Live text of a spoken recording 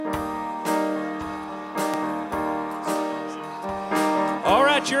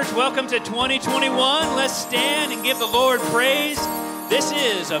church, welcome to 2021. Let's stand and give the Lord praise. This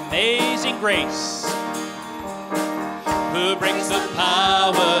is Amazing Grace. Who brings the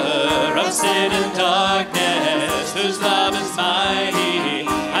power of sin and darkness, whose love is mighty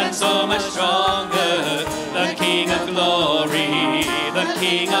and so much stronger, the King of glory, the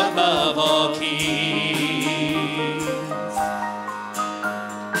King above all kings,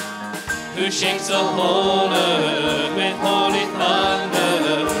 who shakes the whole earth with holy thunder,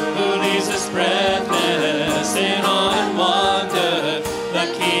 who leaves us breathless in awe and wonder, the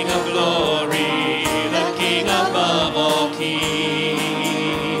King of glory, the King above all kings.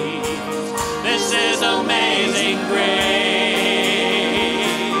 This is amazing grace.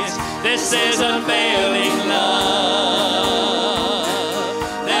 This is unfailing love,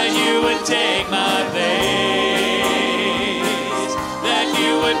 that you would take my place, that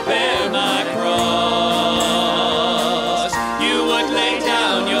you would bear my cross, you would lay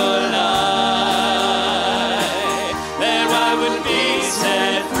down your life, that I would be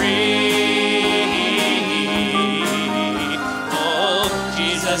set free. Oh,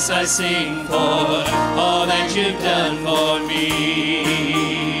 Jesus, I sing for all that you've done for me.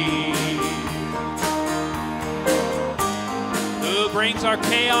 Who brings our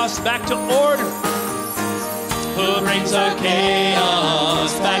chaos back to order? Who brings our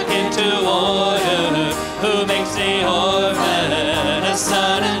chaos back into order? Who makes the orphan a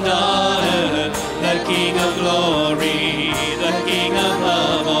son and daughter? The King of glory, the King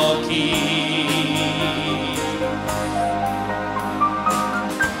above all kings.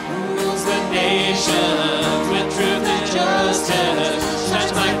 Who rules the nations with truth and justice,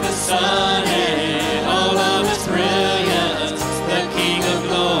 shines like the sun in all of its brilliance. The King of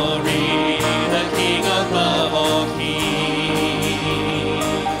glory, the King above all kings.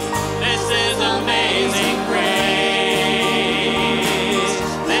 This is amazing grace.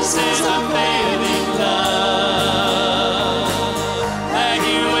 This is unfailing love, that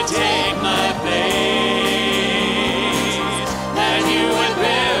you would take my place, that you would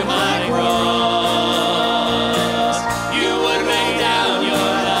bear my cross, you would lay down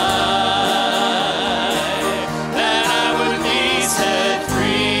your life, that I would be set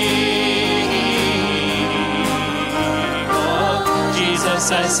free. Oh,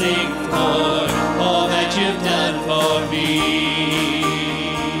 Jesus, I sing for all that you've done for me.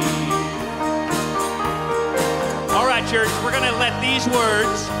 All right, church, we're going to let these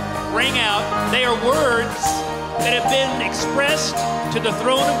words ring out. They are words that have been expressed to the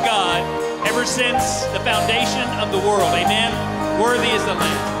throne of God ever since the foundation of the world. Amen. Worthy is the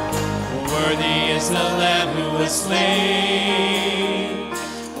Lamb. Worthy is the Lamb who was slain.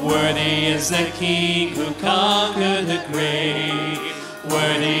 Worthy is the King who conquered the grave.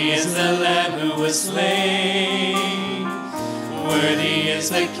 Worthy is the Lamb who was slain. Worthy is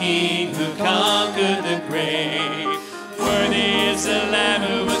the King who conquered the grave. Worthy is the Lamb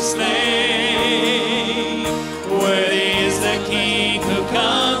who was slain. Worthy is the King who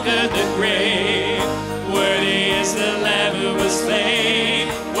conquered the grave. Worthy is the Lamb who was slain.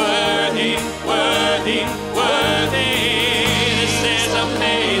 Worthy, worthy, worthy. This is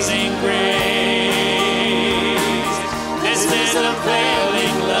amazing grace. This is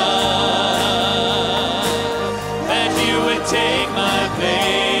unfailing love, that you would take my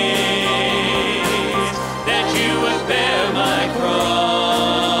place, that you would bear my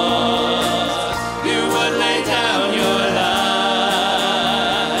cross, you would lay down your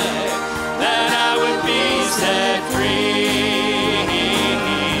life, that I would be set free.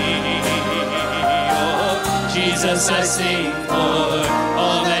 Oh, Jesus, I sing for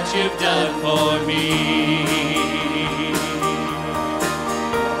all that you've done for me.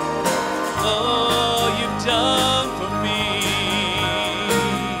 Oh, you've done for me.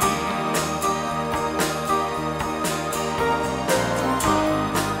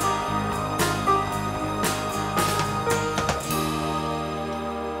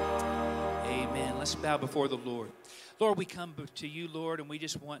 Amen. Let's bow before the Lord. Lord, we come to you, Lord, and we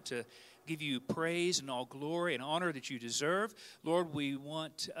just want to give you praise and all glory and honor that you deserve. Lord, we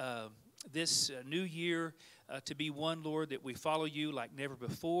want this new year to be one, Lord, that we follow you like never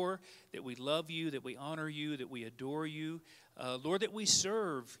before, that we love you, that we honor you, that we adore you. Lord, that we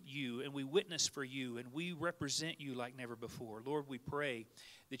serve you and we witness for you and we represent you like never before. Lord, we pray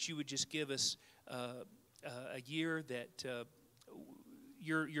that you would just give us a year that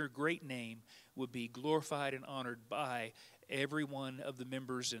your great name would be glorified and honored by every one of the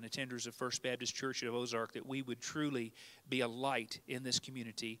members and attenders of First Baptist Church of Ozark, that we would truly be a light in this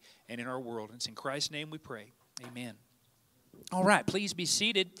community and in our world. And it's in Christ's name we pray. Amen. All right, please be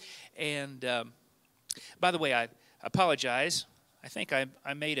seated. And by the way, I apologize. I think I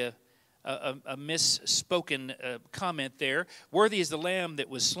made a misspoken comment there. Worthy is the Lamb that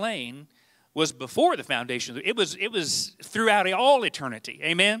was slain was before the foundation. It was throughout all eternity.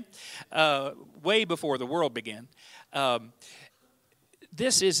 Amen? Way before the world began.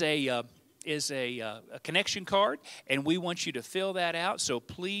 This is a connection card, and we want you to fill that out. So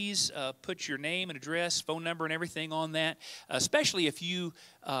please put your name and address, phone number, and everything on that. Especially if you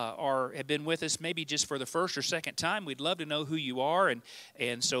have been with us maybe just for the first or second time, we'd love to know who you are,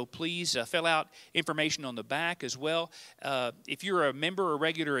 and so please fill out information on the back as well. If you're a member or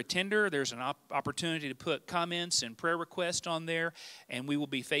regular attender, there's an opportunity to put comments and prayer requests on there, and we will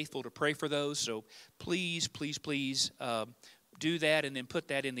be faithful to pray for those. So please, please, please. Do that and then put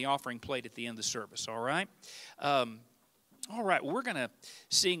that in the offering plate at the end of the service, all right? All right, we're going to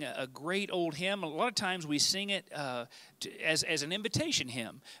sing a great old hymn. A lot of times we sing it as an invitation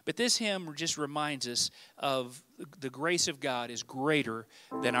hymn, but this hymn just reminds us of the grace of God is greater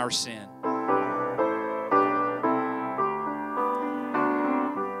than our sin.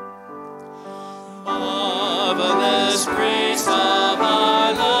 Marvelous grace of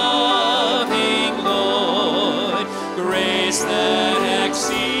our loving Lord, grace that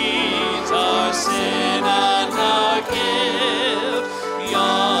exceeds our sin and our guilt.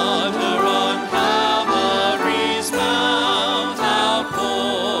 Yonder on Calvary's mount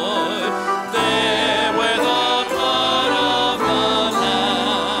outpoured, there where the blood of the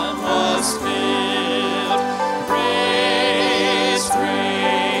Lamb was spilled. Grace,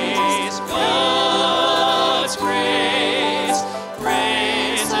 grace, God's grace,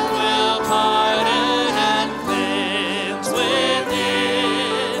 grace that will pardon and cleanse within.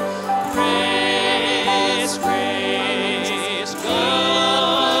 Grace, grace,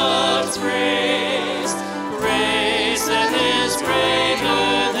 God's grace, grace that is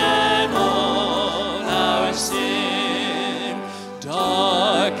greater than all our sin.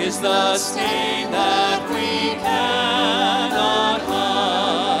 Dark is the stain that we cannot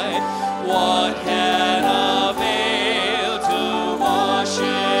hide. What can avail to wash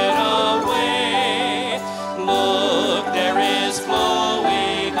it away? Look, there is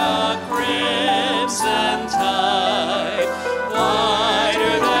flowing a crimson tide,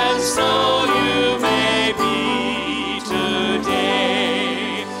 whiter than snow you may be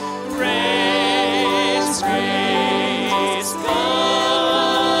today. Grace, grace,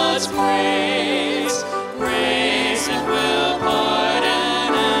 God's grace, grace that will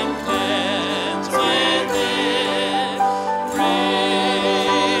pardon and cleanse within.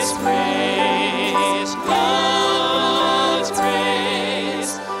 Grace, grace, God's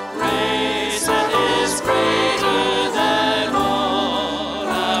grace, grace that is greater than all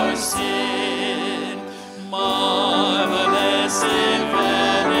our sin. Marvelous,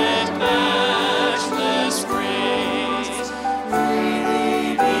 infinite, matchless grace,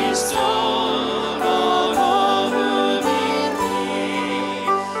 freely bestowed on all who believe.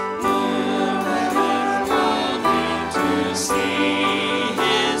 Who longing to see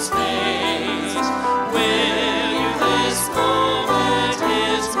His face, will you this moment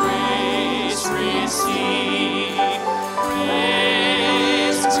His grace receive?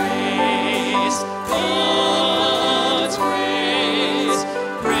 Grace, grace, God's grace,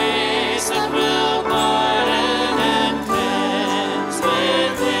 grace that will pardon and cleanse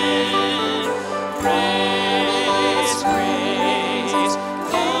within. Grace, grace,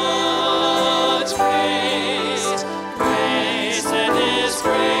 God's grace, grace that is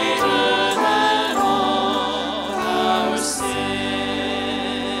greater than all our sin.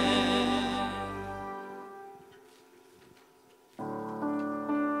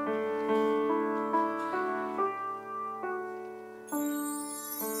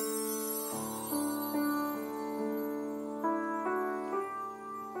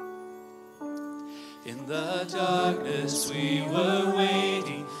 In the darkness we were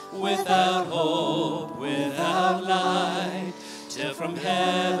waiting, without hope, without light, till from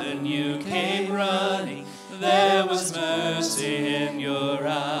heaven you came running. There was mercy in your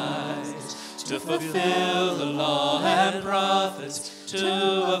eyes, to fulfill the law and prophets. To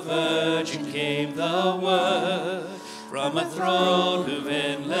a virgin came the word, from a throne of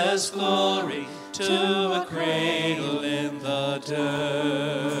endless glory to a cradle in the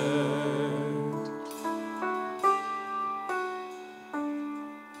dirt.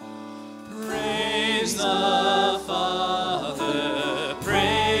 Praise the Father,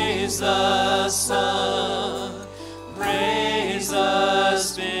 praise the Son, praise the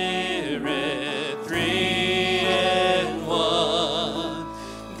Spirit, three in one.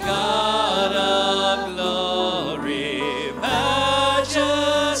 God of glory, majesty,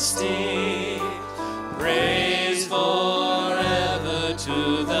 praise forever.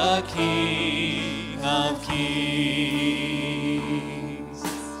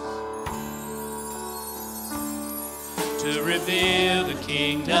 the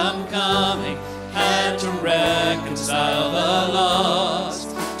kingdom coming, and to reconcile the lost,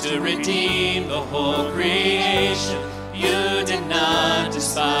 to redeem the whole creation. You did not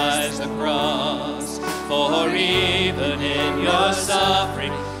despise the cross, for even in your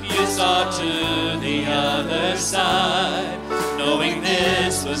suffering, you saw to the other side. Knowing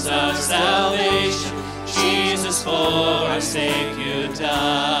this was our salvation, Jesus, for our sake you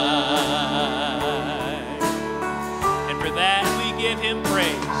died. And for that we give him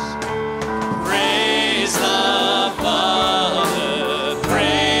praise. Praise the Father,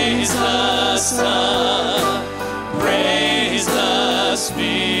 praise the Son, praise the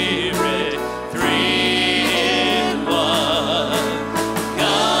Spirit, three in one.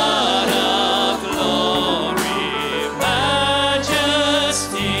 God of glory,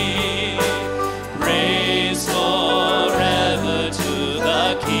 majesty, praise forever to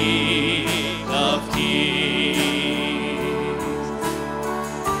the King of Kings.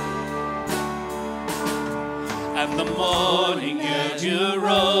 And the morning you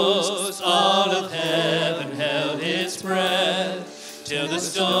rose, all of heaven held its breath, till the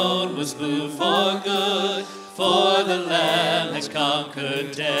stone was moved for good, for the Lamb has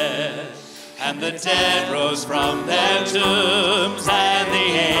conquered death. And the dead rose from their tombs, and the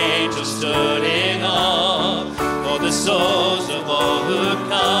angels stood in awe, for the souls of all who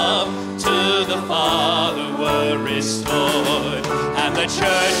come to the Father were restored. And the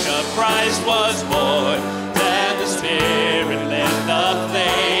church of Christ was born, then the Spirit lit the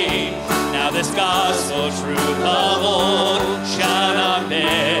flame. Now this gospel truth of old shall not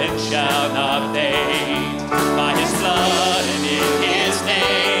bend, shall not fade. By his blood and in his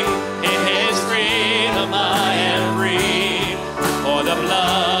name, in his freedom I am free. For the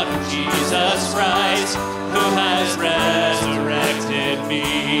blood of Jesus Christ, who has resurrected me.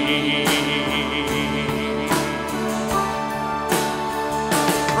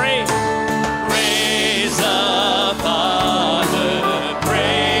 Praise the Father,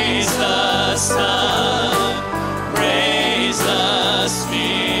 praise the Son, praise the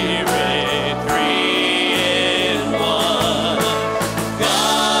Spirit, three in one.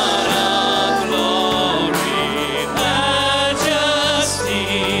 God of glory, majesty,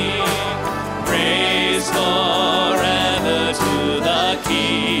 praise forever to the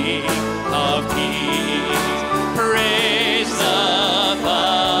King of Kings. Praise the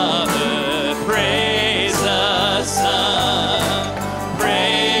Father, praise the Son,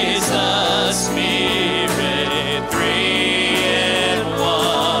 praise the Spirit, three in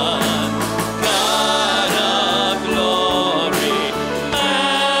one. God of glory,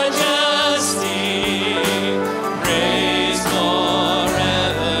 majesty, praise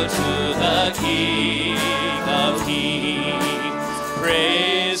forever to the King of Kings.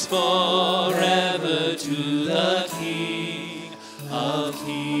 Praise forever to the King of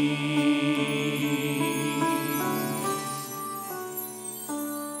Kings.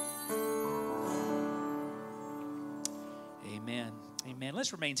 Amen. Amen.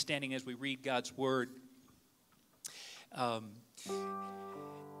 Let's remain standing as we read God's word. And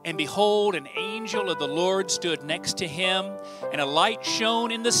behold, an angel of the Lord stood next to him, and a light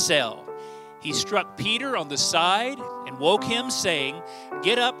shone in the cell. He struck Peter on the side and woke him, saying,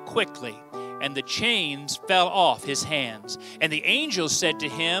 "Get up quickly." And the chains fell off his hands. And the angel said to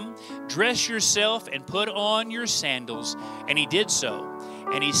him, "Dress yourself and put on your sandals." And he did so.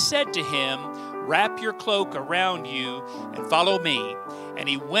 And he said to him, "Wrap your cloak around you and follow me." And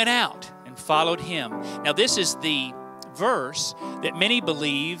he went out and followed him. Now this is the verse that many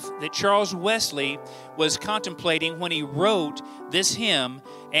believe that Charles Wesley was contemplating when he wrote this hymn,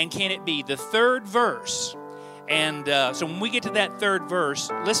 And Can It Be? The third verse. And so when we get to that third verse,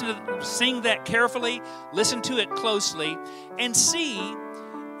 sing that carefully, listen to it closely, and see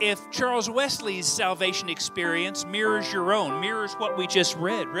if Charles Wesley's salvation experience mirrors your own, mirrors what we just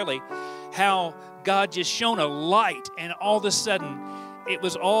read, really. How God just shone a light, and all of a sudden, it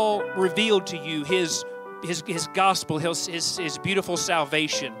was all revealed to you. His gospel, his beautiful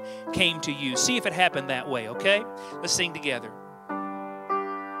salvation came to you. See if it happened that way, okay? Let's sing together.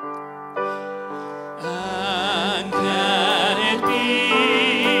 And can it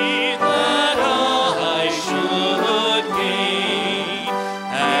be that I should gain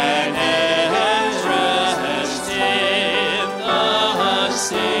an endless rest in the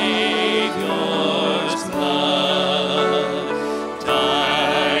Savior's blood,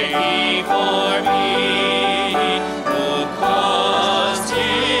 dying for me, who caused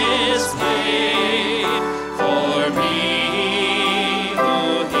his pain, for me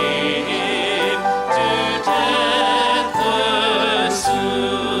who hid to death the soon.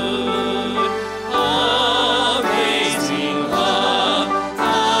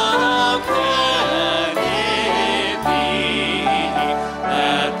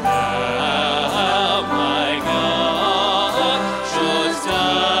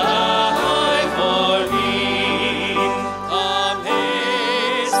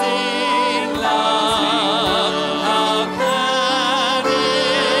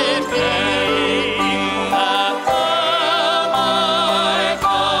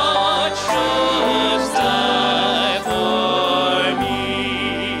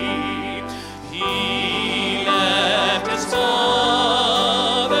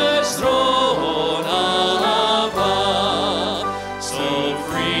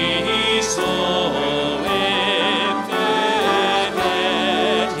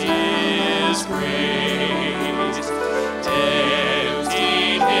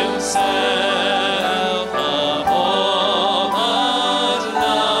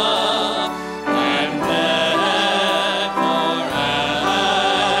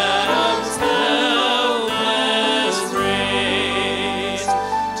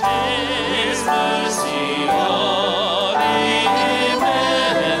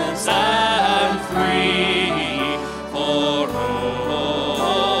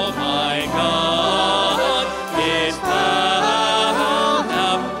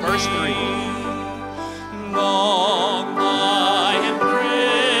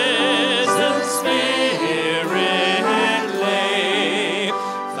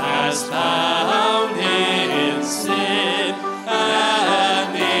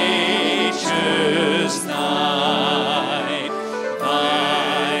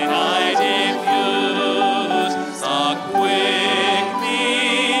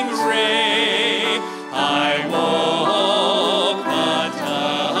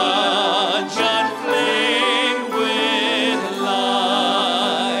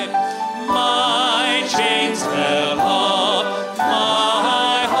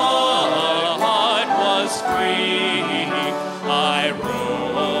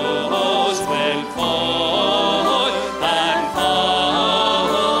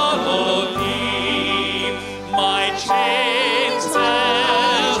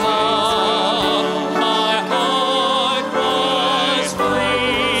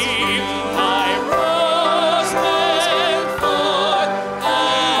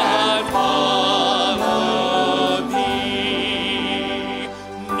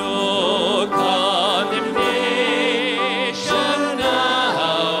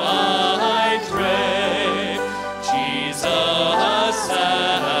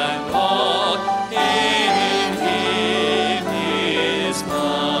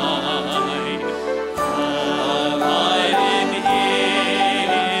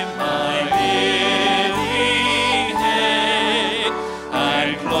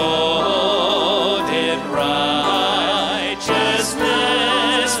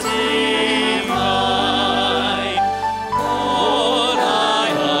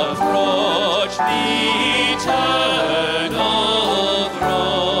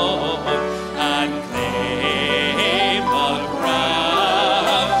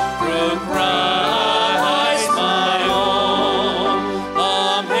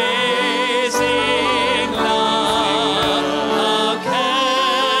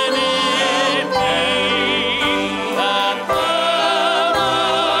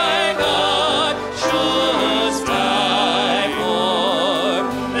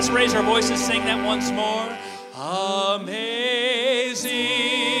 raise our voices, sing that once more. Amazing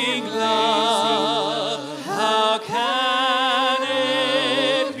love, how can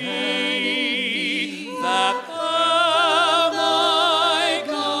it be that thou, my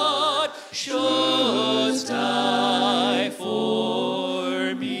God, shouldst die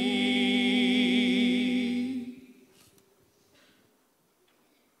for me?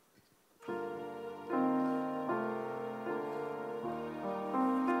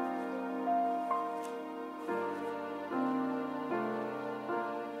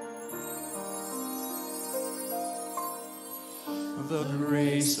 The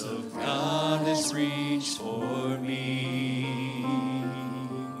grace of God has reached for me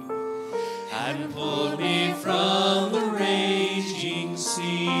and pulled me from the raging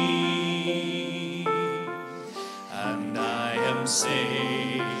sea, and I am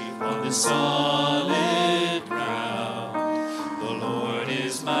safe on the solid ground. The Lord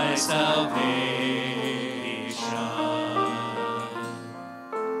is my salvation.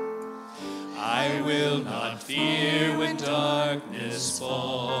 I will not fear when darkness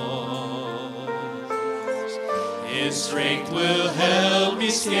falls. His strength will help me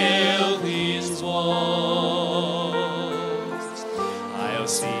scale these walls. I'll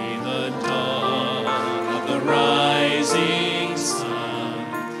see the dawn of the rising sun.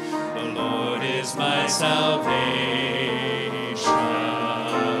 The Lord is my salvation.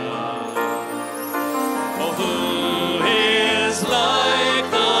 Oh, who is like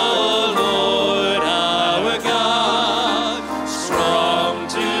the Lord our God, strong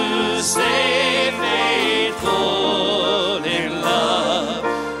to save, faithful in love?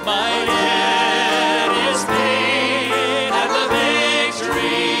 My debt is paid and the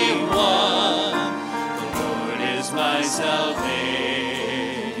victory won. The Lord is my salvation.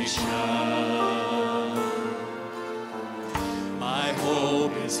 My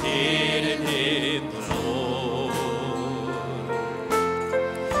hope is hidden in the Lord.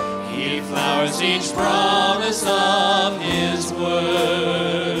 He flowers each promise of His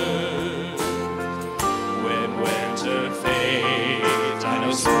word. When winter fades, I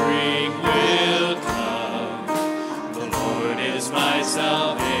know spring will come. The Lord is my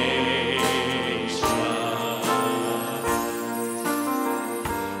salvation.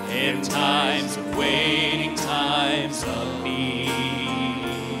 In times of waiting, times of need,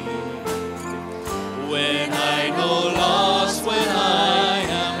 when I know lost, when I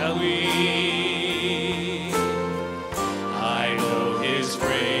am weak, I know His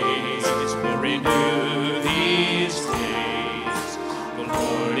grace will renew these days. The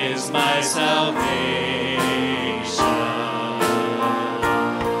Lord is my salvation.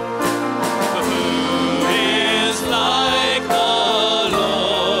 Who is like the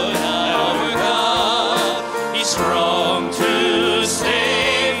Lord our God? He's strong to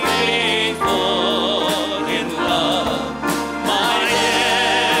save, faithful in love. My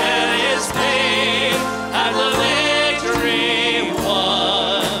debt is paid and the victory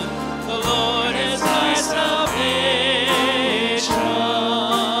won. The Lord is my salvation.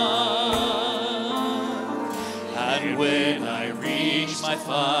 And when I reach my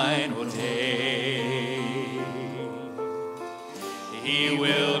final day, He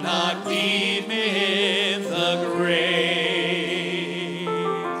will not leave me in the grave,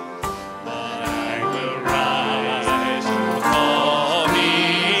 but I will rise to call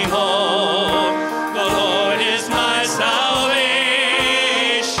me home. The Lord is my salvation.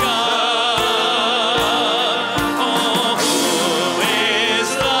 Oh, who is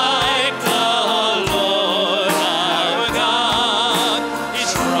like the Lord our God? He's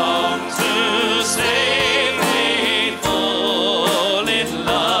strong to save, faithful in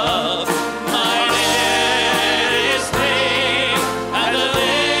love. My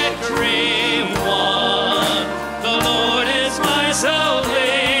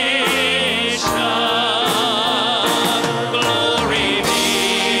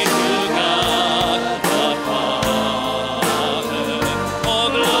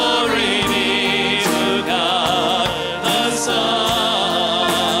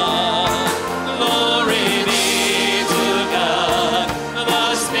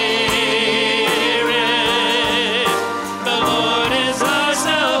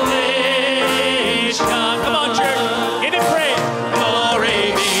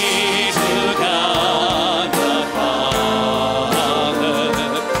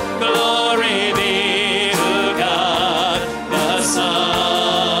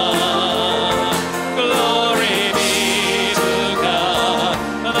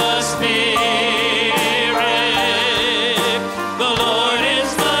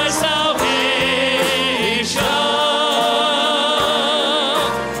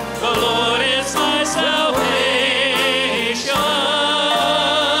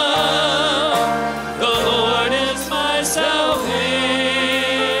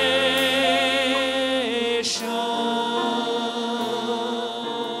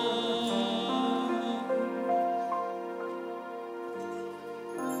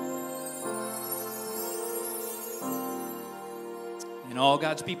And all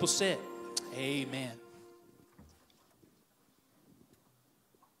God's people said, amen.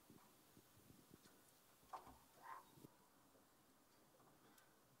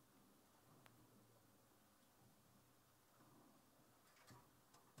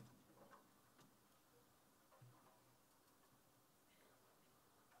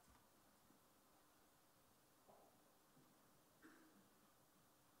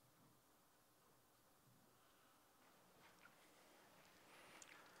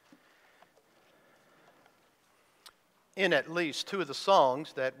 In at least two of the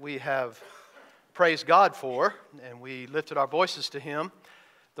songs that we have praised God for, and we lifted our voices to Him,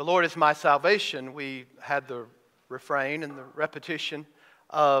 "The Lord is my salvation," we had the refrain and the repetition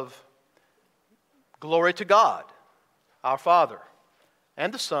of glory to God, our Father,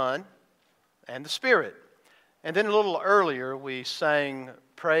 and the Son, and the Spirit. And then a little earlier we sang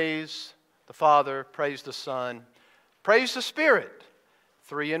praise the Father, praise the Son, praise the Spirit,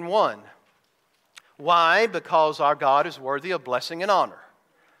 3 in 1. Why? Because our God is worthy of blessing and honor.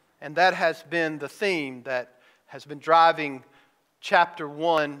 And that has been the theme that has been driving chapter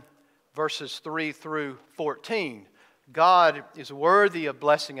 1, verses 3 through 14. God is worthy of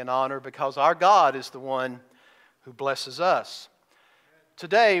blessing and honor because our God is the one who blesses us.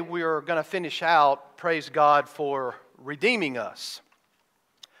 Today we are going to finish out, praise God for redeeming us.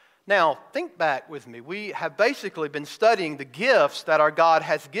 Now, think back with me. We have basically been studying the gifts that our God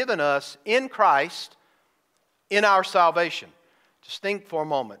has given us in Christ in our salvation. Just think for a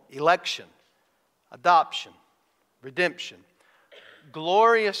moment. Election, adoption, redemption.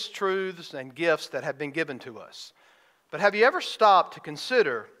 Glorious truths and gifts that have been given to us. But have you ever stopped to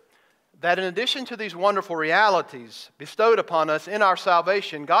consider that in addition to these wonderful realities bestowed upon us in our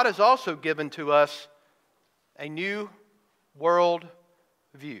salvation, God has also given to us a new world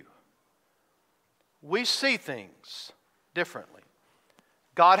view? We see things differently.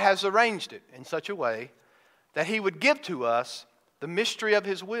 God has arranged it in such a way that He would give to us the mystery of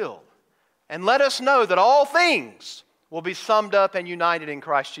His will and let us know that all things will be summed up and united in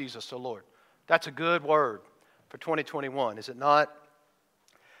Christ Jesus the Lord. That's a good word for 2021, is it not?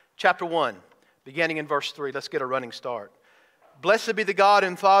 Chapter 1, beginning in verse 3. Let's get a running start. "Blessed be the God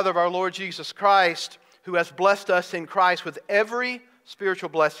and Father of our Lord Jesus Christ, who has blessed us in Christ with every spiritual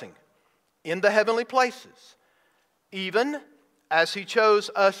blessing in the heavenly places, even as He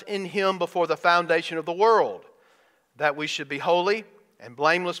chose us in Him before the foundation of the world, that we should be holy and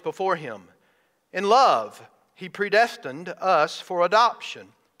blameless before Him. In love, He predestined us for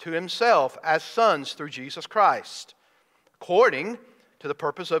adoption to Himself as sons through Jesus Christ, according to the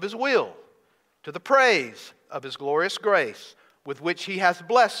purpose of His will, to the praise of His glorious grace, with which He has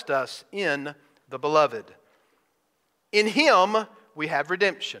blessed us in the Beloved. In Him we have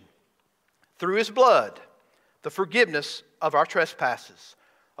redemption, through His blood, the forgiveness of our trespasses,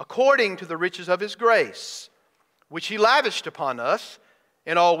 according to the riches of His grace, which He lavished upon us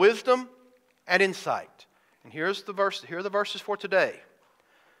in all wisdom and insight." And here are the verses for today.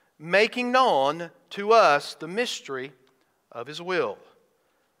 "Making known to us the mystery of His will,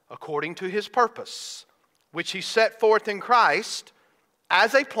 according to His purpose, which He set forth in Christ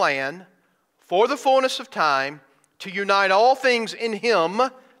as a plan for the fullness of time, to unite all things in Him,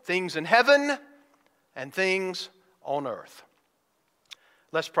 things in heaven and things on earth."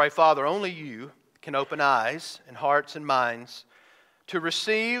 Let's pray. Father, only You can open eyes and hearts and minds to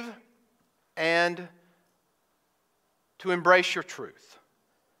receive and to embrace Your truth.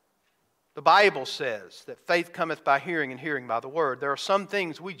 The Bible says that faith cometh by hearing, and hearing by the Word. There are some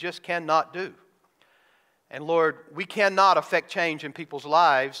things we just cannot do. And Lord, we cannot affect change in people's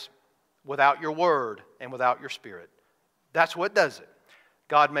lives without Your Word and without Your Spirit. That's what does it.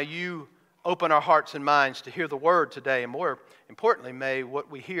 God, may You open our hearts and minds to hear the Word today, and more importantly, may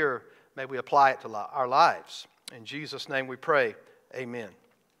what we hear, may we apply it to our lives. In Jesus' name we pray, amen.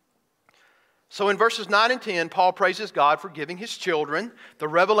 So in verses 9 and 10, Paul praises God for giving His children the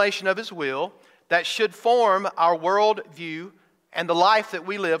revelation of His will that should form our world view and the life that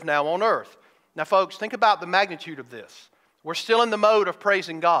we live now on earth. Now folks, think about the magnitude of this. We're still in the mode of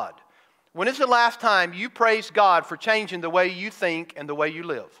praising God. When is the last time you praised God for changing the way you think and the way you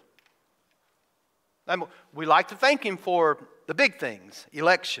live? We like to thank Him for the big things,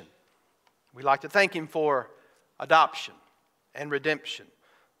 election. We like to thank Him for adoption and redemption.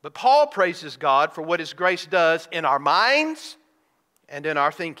 But Paul praises God for what His grace does in our minds and in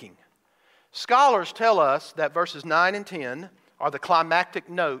our thinking. Scholars tell us that verses 9 and 10 are the climactic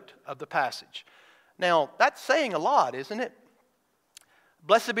note of the passage. Now, that's saying a lot, isn't it?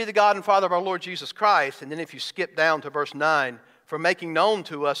 Blessed be the God and Father of our Lord Jesus Christ. And then if you skip down to verse 9, for making known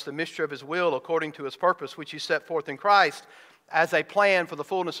to us the mystery of His will according to His purpose, which He set forth in Christ as a plan for the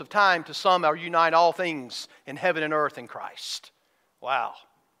fullness of time to sum or unite all things in heaven and earth in Christ. Wow.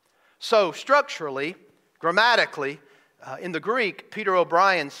 So structurally, grammatically, in the Greek, Peter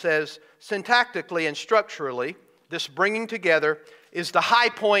O'Brien says, syntactically and structurally, this bringing together is the high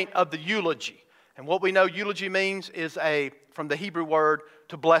point of the eulogy. And what we know eulogy means is from the Hebrew word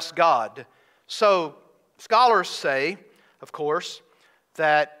to bless God. So scholars say, of course,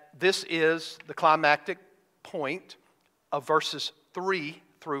 that this is the climactic point of verses 3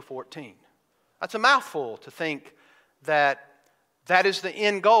 through 14. That's a mouthful to think that that is the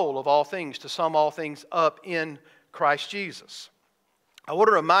end goal of all things, to sum all things up in Christ Jesus. I want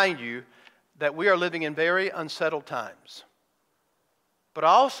to remind you that we are living in very unsettled times. But I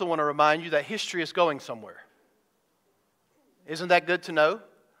also want to remind you that history is going somewhere. Isn't that good to know?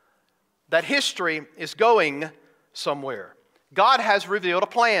 That history is going somewhere. God has revealed a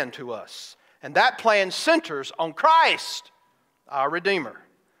plan to us. And that plan centers on Christ, our Redeemer.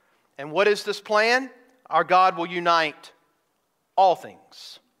 And what is this plan? Our God will unite all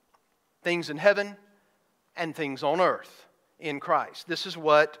things. Things in heaven and things on earth in Christ. This is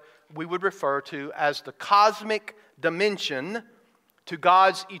what we would refer to as the cosmic dimension to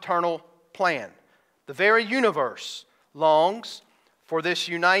God's eternal plan. The very universe longs for this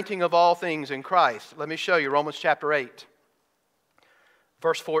uniting of all things in Christ. Let me show you Romans chapter 8.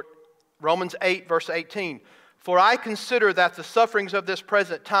 Romans 8, verse 18. For I consider that the sufferings of this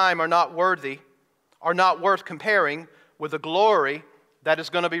present time are not worth comparing with the glory that is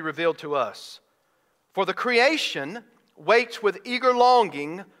going to be revealed to us. For the creation waits with eager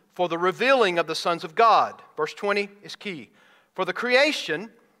longing for the revealing of the sons of God. Verse 20 is key. For the creation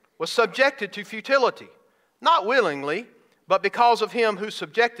was subjected to futility, not willingly, but because of him who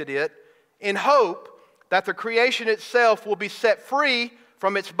subjected it, in hope that the creation itself will be set free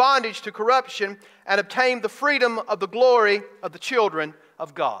from its bondage to corruption and obtain the freedom of the glory of the children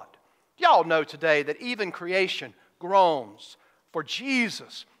of God. Y'all know today that even creation groans for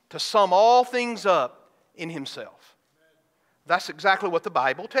Jesus to sum all things up in himself. That's exactly what the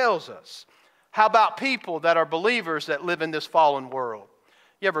Bible tells us. How about people that are believers that live in this fallen world?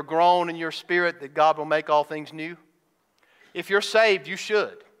 You ever groan in your spirit that God will make all things new? If you're saved, you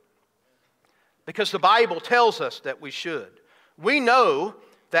should. Because the Bible tells us that we should. We know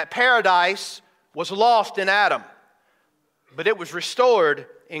that paradise was lost in Adam, but it was restored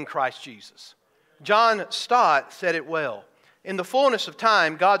in Christ Jesus. John Stott said it well. In the fullness of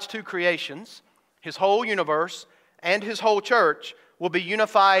time, God's two creations, his whole universe and his whole church, will be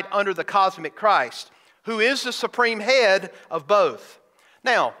unified under the cosmic Christ, who is the supreme head of both.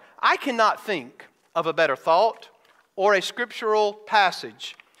 Now, I cannot think of a better thought or a scriptural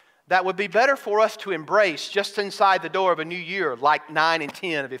passage that would be better for us to embrace just inside the door of a new year, like 9 and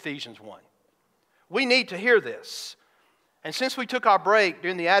 10 of Ephesians 1. We need to hear this. And since we took our break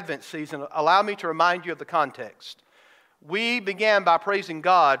during the Advent season, allow me to remind you of the context. We began by praising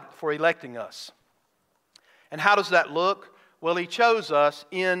God for electing us. And how does that look? Well, he chose us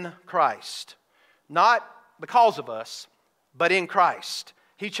in Christ. Not because of us, but in Christ.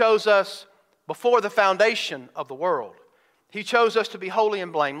 He chose us before the foundation of the world. He chose us to be holy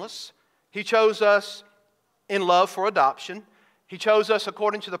and blameless. He chose us in love for adoption. He chose us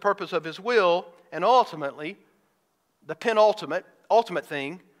according to the purpose of his will. And ultimately, the ultimate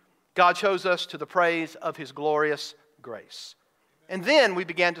thing, God chose us to the praise of his glorious grace. And then we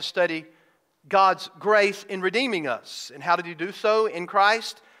began to study God's grace in redeeming us. And how did he do so in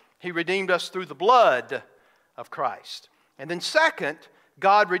Christ? He redeemed us through the blood of Christ. And then second,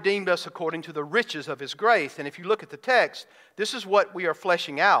 God redeemed us according to the riches of his grace. And if you look at the text, this is what we are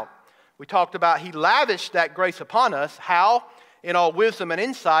fleshing out. We talked about he lavished that grace upon us. How? In all wisdom and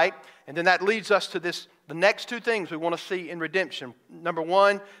insight. And then that leads us to the next two things we want to see in redemption. Number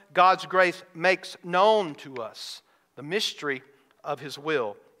one, God's grace makes known to us the mystery of his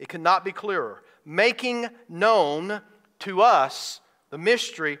will. It cannot be clearer. Making known to us the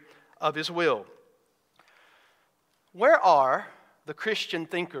mystery of his will. Where are the Christian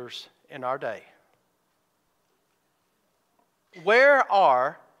thinkers in our day? Where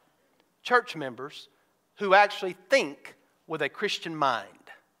are church members who actually think with a Christian mind?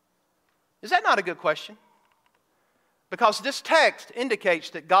 Is that not a good question? Because this text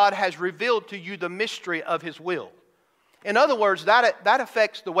indicates that God has revealed to you the mystery of his will. In other words, that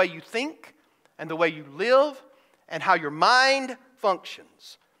affects the way you think and the way you live and how your mind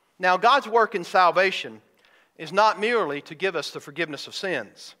functions. Now, God's work in salvation is not merely to give us the forgiveness of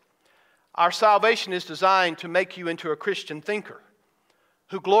sins. Our salvation is designed to make you into a Christian thinker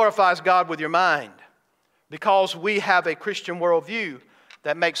who glorifies God with your mind, because we have a Christian worldview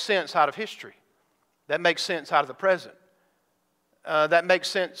that makes sense out of history, that makes sense out of the present, that makes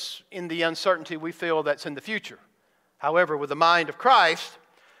sense in the uncertainty we feel that's in the future. However, with the mind of Christ,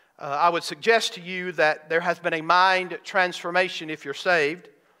 I would suggest to you that there has been a mind transformation if you're saved.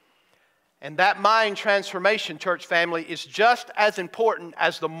 And that mind transformation, church family, is just as important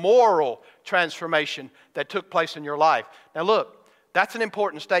as the moral transformation that took place in your life. Now look, that's an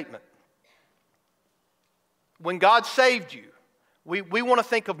important statement. When God saved you, we want to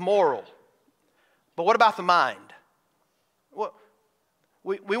think of moral. But what about the mind?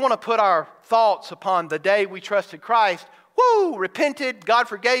 We want to put our thoughts upon the day we trusted Christ. Woo! Repented, God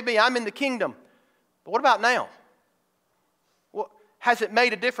forgave me, I'm in the kingdom. But what about now? Has it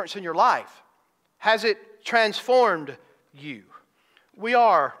made a difference in your life? Has it transformed you? We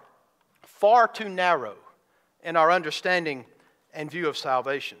are far too narrow in our understanding and view of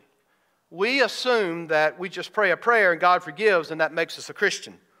salvation. We assume that we just pray a prayer and God forgives and that makes us a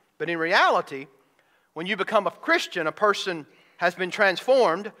Christian. But in reality, when you become a Christian, a person has been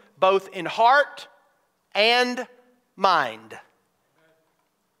transformed both in heart and mind.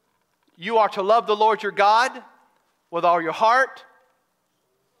 You are to love the Lord your God with all your heart,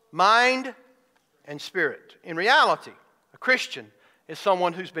 mind, and spirit. In reality, a Christian is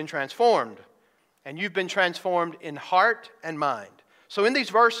someone who's been transformed, and you've been transformed in heart and mind. So in these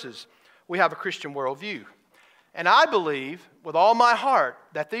verses, we have a Christian worldview. And I believe with all my heart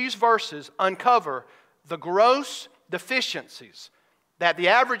that these verses uncover the gross deficiencies that the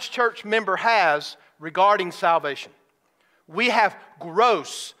average church member has regarding salvation. We have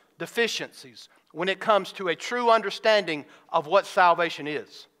gross deficiencies when it comes to a true understanding of what salvation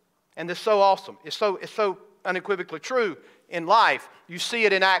is. And this is so awesome. It's so unequivocally true in life. You see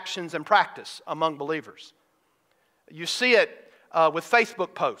it in actions and practice among believers. You see it with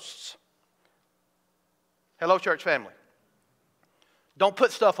Facebook posts. Hello, church family. Don't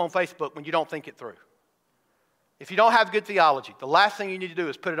put stuff on Facebook when you don't think it through. If you don't have good theology, the last thing you need to do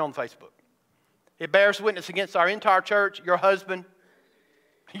is put it on Facebook. It bears witness against our entire church, your husband,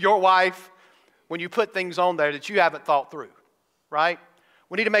 your wife, when you put things on there that you haven't thought through, right?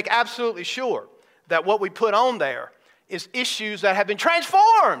 We need to make absolutely sure that what we put on there is issues that have been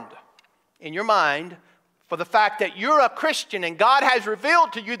transformed in your mind for the fact that you're a Christian and God has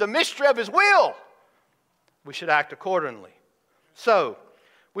revealed to you the mystery of His will. We should act accordingly. So,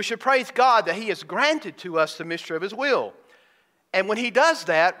 we should praise God that He has granted to us the mystery of His will. And when He does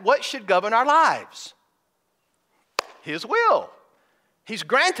that, what should govern our lives? His will. He's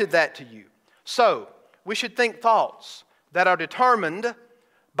granted that to you. So, we should think thoughts that are determined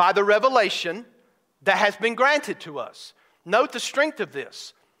by the revelation that has been granted to us. Note the strength of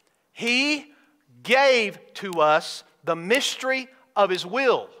this. He gave to us the mystery of His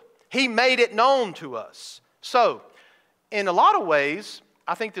will. He made it known to us. So, in a lot of ways,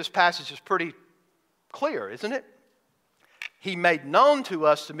 I think this passage is pretty clear, isn't it? He made known to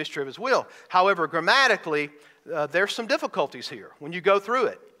us the mystery of His will. However, grammatically, there's some difficulties here when you go through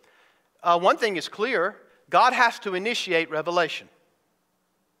it. One thing is clear. God has to initiate revelation.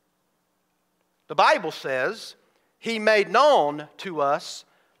 The Bible says He made known to us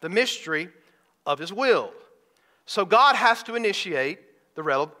the mystery of His will. So God has to initiate the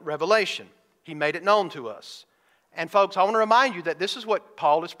revelation. He made it known to us. And folks, I want to remind you that this is what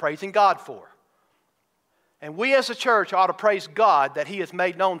Paul is praising God for. And we as a church ought to praise God that He has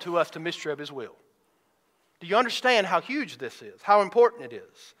made known to us the mystery of His will. Do you understand how huge this is? How important it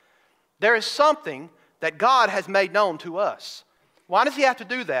is? There is something that God has made known to us. Why does He have to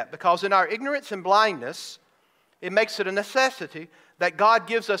do that? Because in our ignorance and blindness, it makes it a necessity that God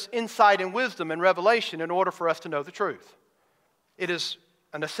gives us insight and wisdom and revelation in order for us to know the truth. It is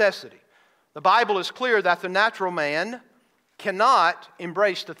a necessity. The Bible is clear that the natural man cannot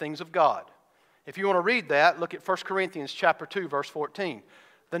embrace the things of God. If you want to read that, look at 1 Corinthians chapter 2, verse 14.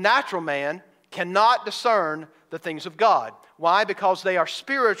 The natural man cannot discern the things of God. Why? Because they are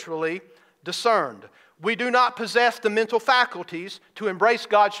spiritually discerned. We do not possess the mental faculties to embrace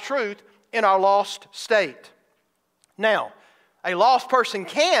God's truth in our lost state. Now, a lost person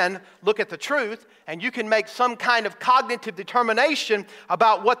can look at the truth and you can make some kind of cognitive determination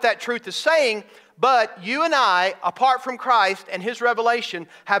about what that truth is saying, but you and I, apart from Christ and His revelation,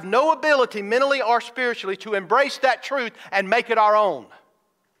 have no ability mentally or spiritually to embrace that truth and make it our own.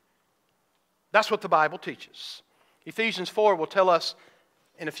 That's what the Bible teaches. Ephesians 4 will tell us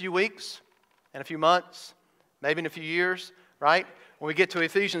in a few weeks, in a few months, maybe in a few years, right? When we get to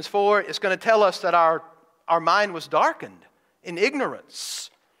Ephesians 4, it's going to tell us that our mind was darkened in ignorance.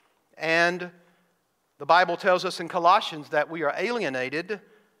 And the Bible tells us in Colossians that we are alienated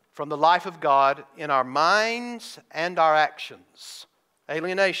from the life of God in our minds and our actions.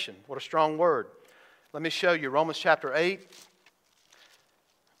 Alienation, what a strong word. Let me show you Romans chapter 8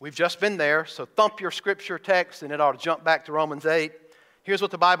 We've just been there, so thump your scripture text and it ought to jump back to Romans 8. Here's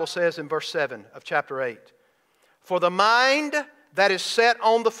what the Bible says in verse 7 of chapter 8. For the mind that is set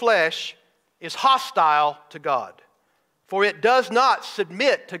on the flesh is hostile to God, for it does not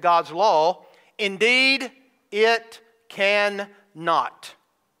submit to God's law. Indeed, it cannot.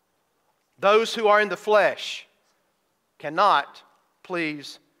 Those who are in the flesh cannot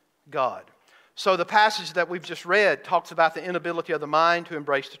please God. So the passage that we've just read talks about the inability of the mind to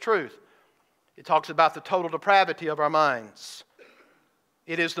embrace the truth. It talks about the total depravity of our minds.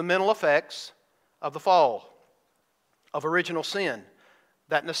 It is the mental effects of the fall, of original sin,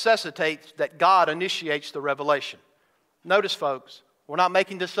 that necessitates that God initiates the revelation. Notice, folks, we're not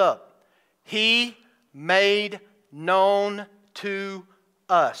making this up. He made known to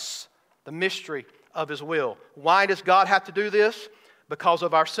us the mystery of His will. Why does God have to do this? Because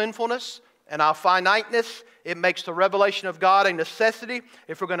of our sinfulness and our finiteness. It makes the revelation of God a necessity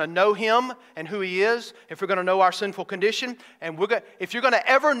if we're going to know Him and who He is, if we're going to know our sinful condition, and if you're going to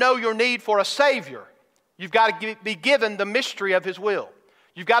ever know your need for a Savior, you've got to be given the mystery of His will.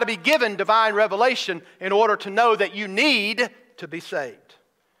 You've got to be given divine revelation in order to know that you need to be saved.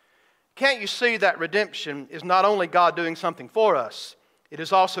 Can't you see that redemption is not only God doing something for us, it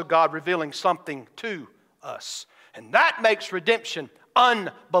is also God revealing something to us. And that makes redemption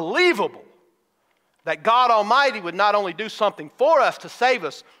unbelievable. That God Almighty would not only do something for us to save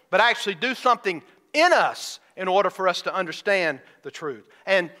us, but actually do something in us in order for us to understand the truth.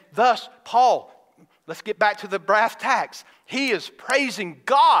 And thus, Paul, let's get back to the brass tacks. He is praising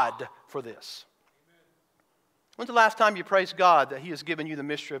God for this. When's the last time you praised God that He has given you the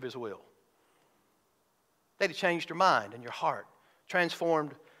mystery of His will? That He changed your mind and your heart,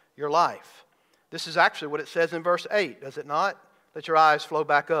 transformed your life. This is actually what it says in verse 8, does it not? Let your eyes flow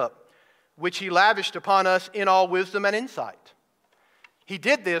back up. Which He lavished upon us in all wisdom and insight. He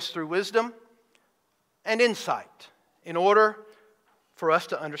did this through wisdom and insight in order for us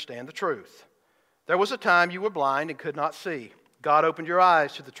to understand the truth. There was a time you were blind and could not see. God opened your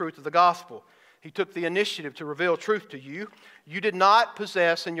eyes to the truth of the gospel. He took the initiative to reveal truth to you. You did not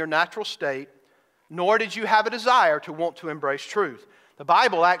possess in your natural state, nor did you have a desire to want to embrace truth. The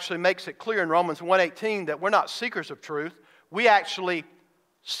Bible actually makes it clear in Romans 1:18 that we're not seekers of truth. We actually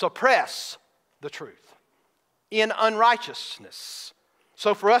suppress the truth in unrighteousness.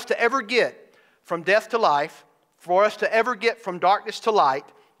 So for us to ever get from death to life, for us to ever get from darkness to light,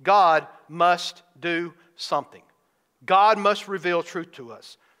 God must do something. God must reveal truth to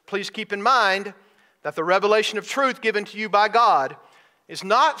us. Please keep in mind that the revelation of truth given to you by God is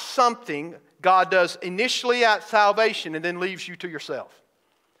not something God does initially at salvation and then leaves you to yourself.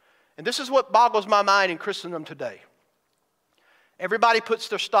 And this is what boggles my mind in Christendom today. Everybody puts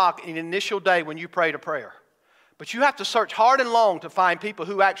their stock in the initial day when you prayed a prayer. But you have to search hard and long to find people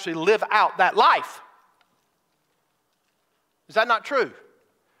who actually live out that life. Is that not true?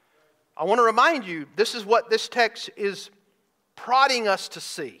 I want to remind you, this is what this text is prodding us to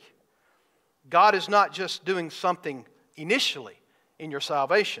see. God is not just doing something initially in your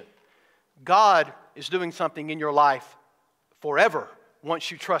salvation. God is doing something in your life forever once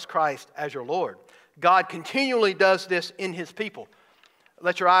you trust Christ as your Lord. God continually does this in His people.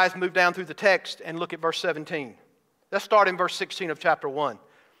 Let your eyes move down through the text and look at verse 17. Let's start in verse 16 of chapter 1.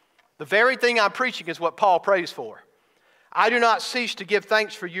 The very thing I'm preaching is what Paul prays for. I do not cease to give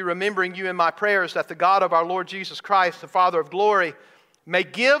thanks for you, remembering you in my prayers, that the God of our Lord Jesus Christ, the Father of glory, may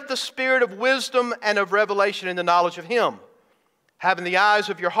give the spirit of wisdom and of revelation in the knowledge of Him, having the eyes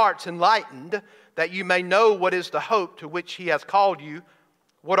of your hearts enlightened, that you may know what is the hope to which He has called you,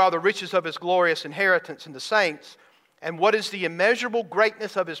 what are the riches of His glorious inheritance in the saints, and what is the immeasurable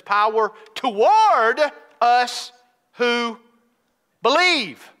greatness of His power toward us who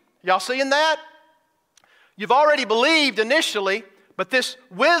believe. Y'all seeing that? You've already believed initially, but this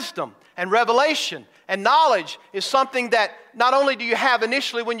wisdom and revelation and knowledge is something that not only do you have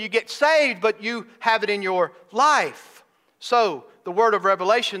initially when you get saved, but you have it in your life. So, the word of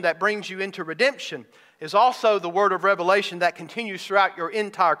revelation that brings you into redemption is also the word of revelation that continues throughout your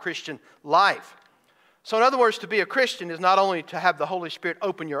entire Christian life. So in other words, to be a Christian is not only to have the Holy Spirit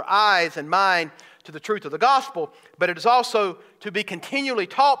open your eyes and mind to the truth of the gospel, but it is also to be continually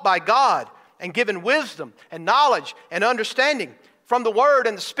taught by God and given wisdom and knowledge and understanding from the Word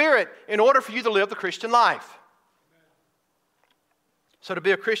and the Spirit in order for you to live the Christian life. So to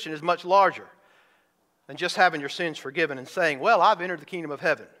be a Christian is much larger than just having your sins forgiven and saying, well, I've entered the kingdom of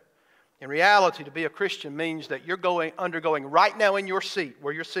heaven. In reality, to be a Christian means that you're undergoing right now in your seat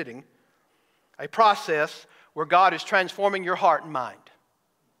where you're sitting a process where God is transforming your heart and mind.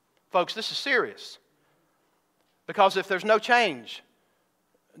 Folks, this is serious. Because if there's no change,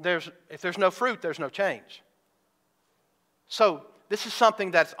 if there's no fruit, there's no change. So this is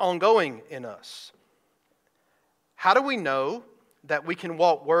something that's ongoing in us. How do we know that we can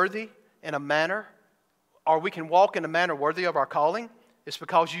walk worthy in a manner, or we can walk in a manner worthy of our calling? It's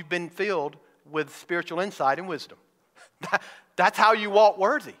because you've been filled with spiritual insight and wisdom. That's how you walk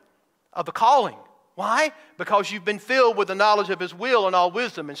worthy of the calling. Why? Because you've been filled with the knowledge of His will and all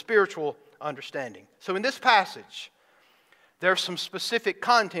wisdom and spiritual understanding. So in this passage, there's some specific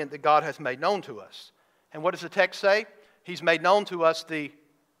content that God has made known to us. And what does the text say? He's made known to us the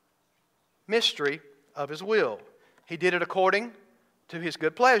mystery of His will. He did it according to His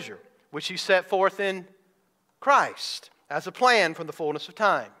good pleasure, which He set forth in Christ as a plan from the fullness of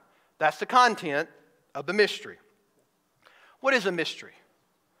time. That's the content of the mystery. What is a mystery?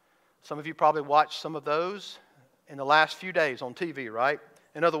 Some of you probably watched some of those in the last few days on TV, right?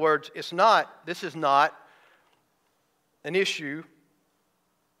 In other words, this is not an issue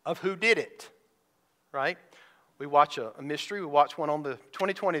of who did it, right? We watch a mystery. We watched one on the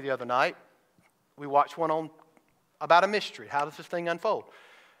 2020 the other night. We watched one about a mystery. How does this thing unfold?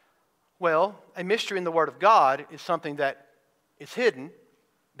 Well, a mystery in the Word of God is something that is hidden,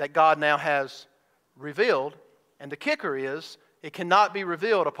 that God now has revealed. And the kicker is, it cannot be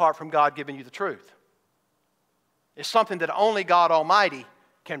revealed apart from God giving you the truth. It's something that only God Almighty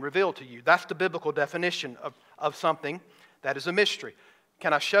can reveal to you. That's the biblical definition of something that is a mystery.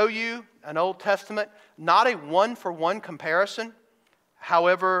 Can I show you an Old Testament? Not a one-for-one comparison,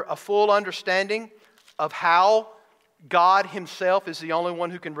 however, a full understanding of how God Himself is the only one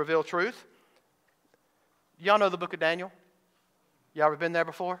who can reveal truth. Y'all know the book of Daniel? Y'all ever been there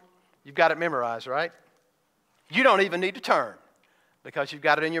before? You've got it memorized, right? You don't even need to turn because you've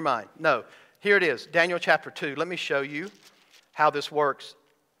got it in your mind. No, here it is, Daniel chapter 2. Let me show you how this works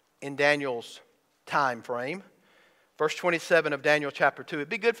in Daniel's time frame. Verse 27 of Daniel chapter 2. It'd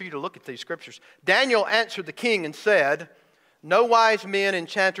be good for you to look at these scriptures. Daniel answered the king and said, "No wise men,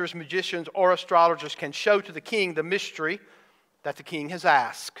 enchanters, magicians, or astrologers can show to the king the mystery that the king has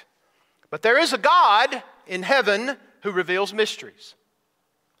asked. But there is a God in heaven who reveals mysteries."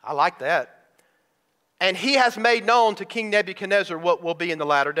 I like that. "And He has made known to King Nebuchadnezzar what will be in the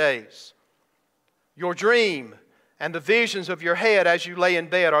latter days. Your dream and the visions of your head as you lay in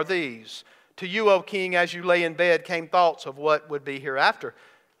bed are these. To you, O king, as you lay in bed came thoughts of what would be hereafter.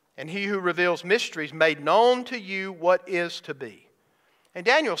 And He who reveals mysteries made known to you what is to be." And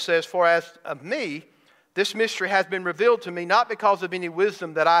Daniel says, "For as of me, this mystery has been revealed to me, not because of any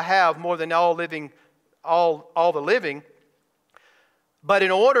wisdom that I have more than all the living, but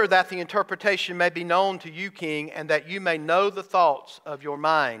in order that the interpretation may be known to you, king, and that you may know the thoughts of your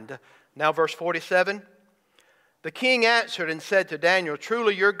mind." Now verse 47. "The king answered and said to Daniel,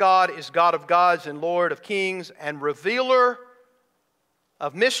 Truly your God is God of gods and Lord of kings and revealer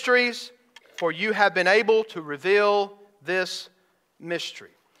of mysteries, for you have been able to reveal this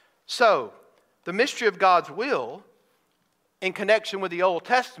mystery." So, the mystery of God's will in connection with the Old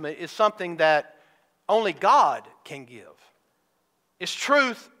Testament is something that only God can give. It's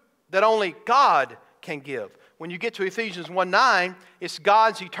truth that only God can give. When you get to Ephesians 1:9, it's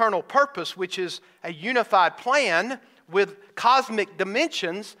God's eternal purpose, which is a unified plan with cosmic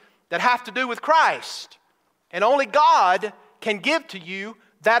dimensions that have to do with Christ. And only God can give to you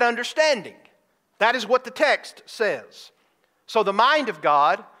that understanding. That is what the text says. So the mind of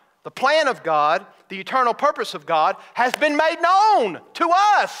God, the plan of God, the eternal purpose of God has been made known to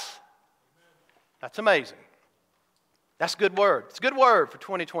us. That's amazing. That's a good word. It's a good word for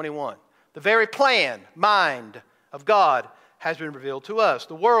 2021. The very plan, mind of God has been revealed to us.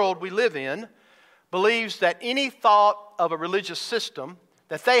 The world we live in believes that any thought of a religious system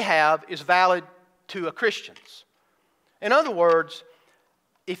that they have is valid to Christians. In other words,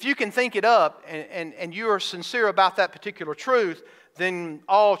 if you can think it up and you are sincere about that particular truth, then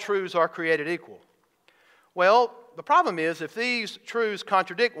all truths are created equal. Well, the problem is if these truths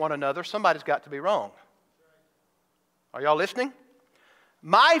contradict one another, somebody's got to be wrong. Are y'all listening?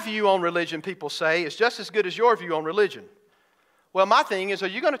 My view on religion, people say, is just as good as your view on religion. Well, my thing is, are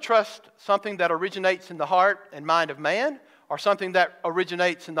you going to trust something that originates in the heart and mind of man or something that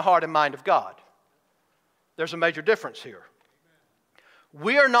originates in the heart and mind of God? There's a major difference here.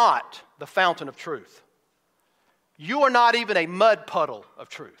 We are not the fountain of truth. You are not even a mud puddle of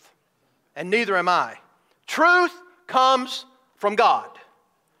truth, and neither am I. Truth comes from God.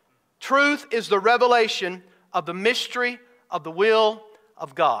 Truth is the revelation of the mystery of the will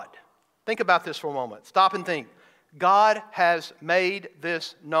of God. Think about this for a moment. Stop and think. God has made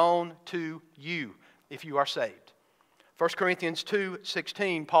this known to you if you are saved. 1 Corinthians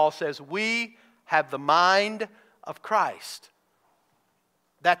 2:16, Paul says, "We have the mind of Christ."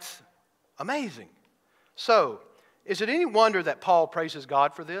 That's amazing. So, is it any wonder that Paul praises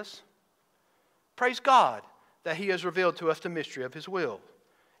God for this? Praise God that He has revealed to us the mystery of His will.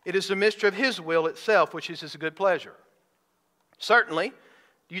 It is the mystery of His will itself, which is His good pleasure. Certainly,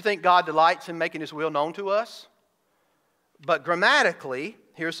 do you think God delights in making His will known to us? But grammatically,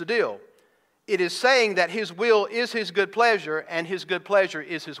 here's the deal. It is saying that His will is His good pleasure, and His good pleasure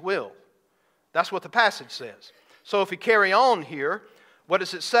is His will. That's what the passage says. So if we carry on here, what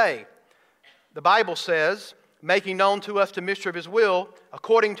does it say? The Bible says, making known to us the mystery of His will,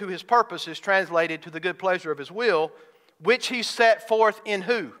 according to His purpose, is translated to the good pleasure of His will, which He set forth in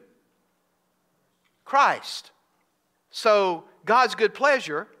who? Christ. So God's good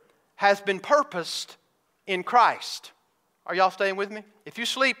pleasure has been purposed in Christ. Are y'all staying with me? If you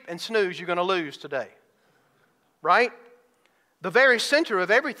sleep and snooze, you're going to lose today. Right? The very center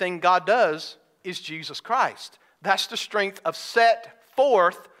of everything God does is Jesus Christ. That's the strength of set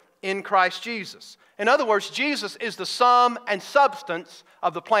forth in Christ Jesus. In other words, Jesus is the sum and substance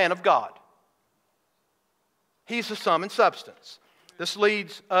of the plan of God. He's the sum and substance. This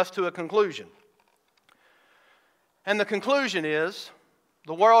leads us to a conclusion. And the conclusion is,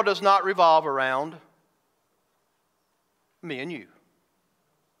 the world does not revolve around me and you.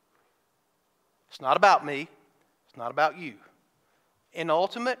 It's not about me. It's not about you. In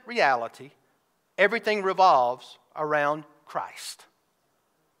ultimate reality, everything revolves around Christ.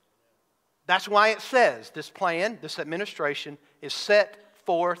 That's why it says this plan, this administration, is set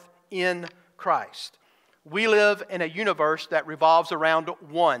forth in Christ. We live in a universe that revolves around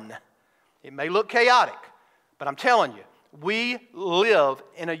one. It may look chaotic, but I'm telling you, we live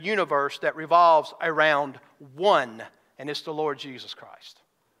in a universe that revolves around one, and it's the Lord Jesus Christ.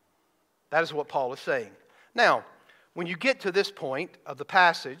 That is what Paul is saying. Now, when you get to this point of the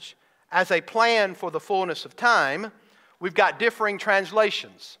passage, as a plan for the fullness of time, we've got differing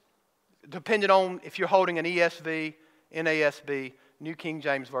translations, depending on if you're holding an ESV, NASB, New King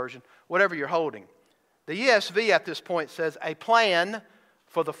James Version, whatever you're holding. The ESV at this point says a plan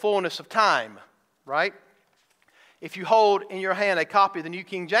for the fullness of time, right? If you hold in your hand a copy of the New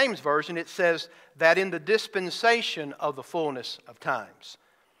King James Version, it says that in the dispensation of the fullness of times.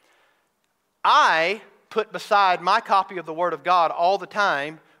 I put beside my copy of the Word of God all the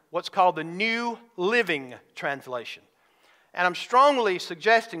time what's called the New Living Translation. And I'm strongly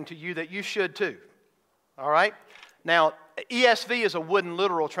suggesting to you that you should too. All right? Now, ESV is a wooden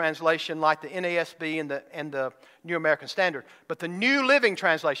literal translation like the NASB and the New American Standard. But the New Living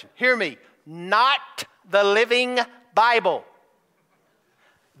Translation, hear me, not the Living Bible.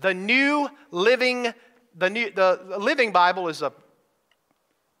 The New Living, the Living Bible is a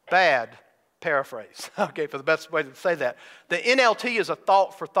bad paraphrase, okay, for the best way to say that. The NLT is a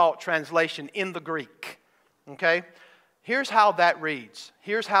thought-for-thought translation in the Greek, okay? Here's how that reads.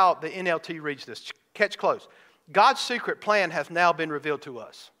 Here's how the NLT reads this. Catch close. God's secret plan has now been revealed to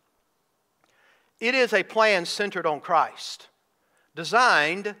us. It is a plan centered on Christ,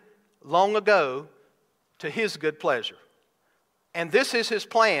 designed long ago to His good pleasure. And this is His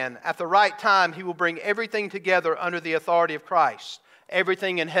plan. At the right time, He will bring everything together under the authority of Christ.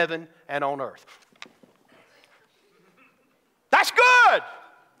 Everything in heaven and on earth. That's good!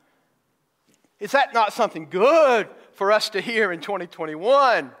 Is that not something good for us to hear in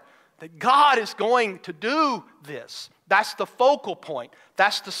 2021? That God is going to do this. That's the focal point.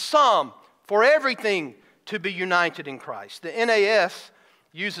 That's the sum for everything to be united in Christ. The NAS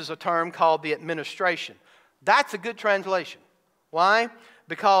uses a term called the administration. That's a good translation. Why?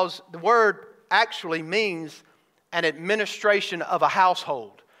 Because the word actually means an administration of a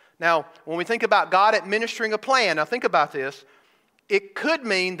household. Now, when we think about God administering a plan, now think about this. It could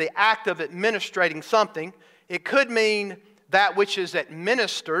mean the act of administrating something. It could mean that which is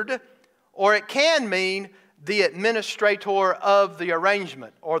administered, or it can mean the administrator of the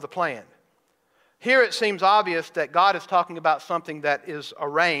arrangement or the plan. Here it seems obvious that God is talking about something that is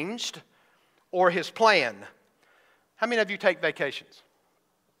arranged or His plan. How many of you take vacations?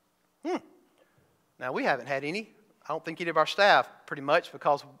 Now, we haven't had any. I don't think any of our staff, pretty much,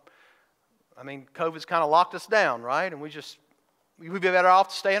 because, COVID's kind of locked us down, right? And we'd be better off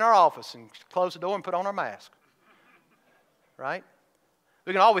to stay in our office and close the door and put on our mask. Right?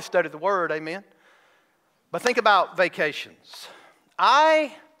 We can always study the Word, amen? But think about vacations.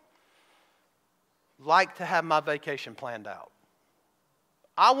 I like to have my vacation planned out.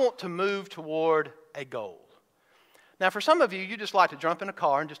 I want to move toward a goal. Now, for some of you, you just like to jump in a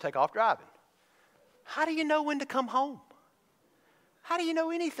car and just take off driving. How do you know when to come home? How do you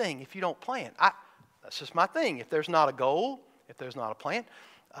know anything if you don't plan? That's just my thing. If there's not a goal, if there's not a plan.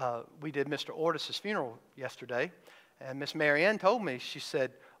 We did Mr. Ortis's funeral yesterday, And Miss Marianne told me, she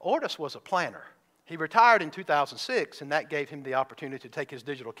said, Ortis was a planner. He retired in 2006, and that gave him the opportunity to take his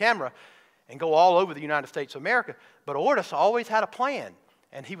digital camera and go all over the United States of America. But Ortis always had a plan,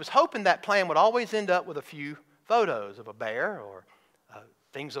 and he was hoping that plan would always end up with a few photos of a bear or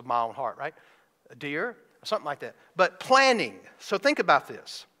things of my own heart, right? A deer or something like that. But planning. So think about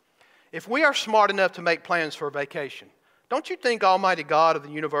this. If we are smart enough to make plans for a vacation, don't you think Almighty God of the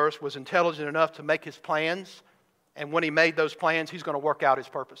universe was intelligent enough to make his plans? And when he made those plans, he's going to work out his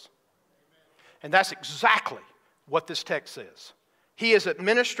purpose. And that's exactly what this text says. He is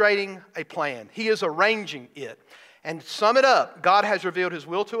administrating a plan. He is arranging it. And to sum it up, God has revealed his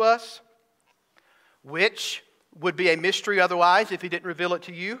will to us, which would be a mystery otherwise if he didn't reveal it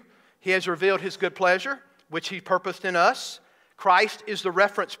to you. He has revealed his good pleasure, which he purposed in us. Christ is the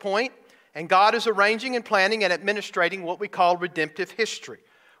reference point, and God is arranging and planning and administrating what we call redemptive history,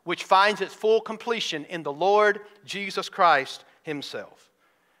 which finds its full completion in the Lord Jesus Christ himself.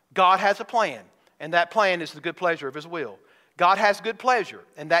 God has a plan, and that plan is the good pleasure of his will. God has good pleasure,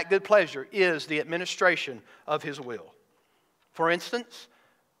 and that good pleasure is the administration of his will. For instance,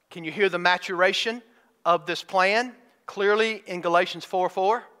 can you hear the maturation of this plan clearly in Galatians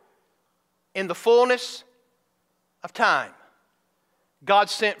 4:4? In the fullness of time, God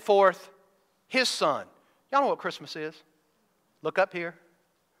sent forth his Son. Y'all know what Christmas is? Look up here.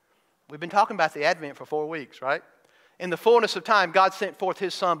 We've been talking about the Advent for 4 weeks, right? In the fullness of time, God sent forth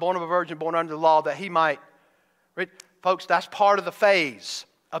his Son, born of a virgin, born under the law, that he might... Folks, that's part of the phase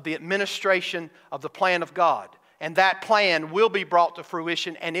of the administration of the plan of God. And that plan will be brought to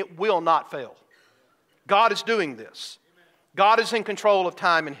fruition, and it will not fail. God is doing this. God is in control of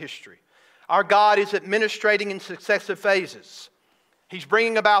time and history. Our God is administrating in successive phases. He's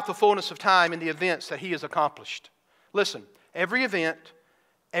bringing about the fullness of time in the events that he has accomplished. Listen, every event,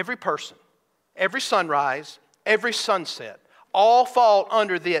 every person, every sunrise, every sunset, all fall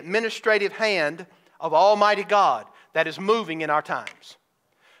under the administrative hand of Almighty God that is moving in our times.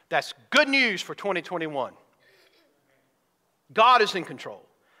 That's good news for 2021. God is in control.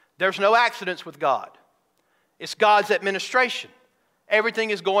 There's no accidents with God. It's God's administration.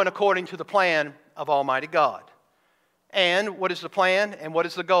 Everything is going according to the plan of Almighty God. And what is the plan and what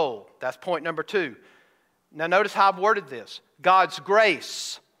is the goal? That's point number 2. Now notice how I've worded this. God's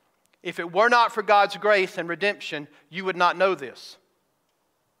grace. If it were not for God's grace and redemption, you would not know this.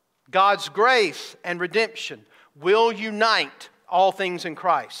 God's grace and redemption will unite all things in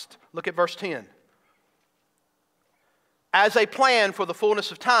Christ. Look at verse 10. As a plan for the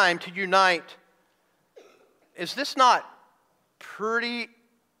fullness of time to unite. Is this not pretty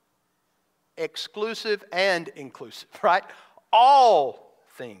exclusive and inclusive, right? All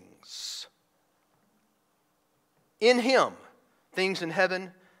things. In him, things in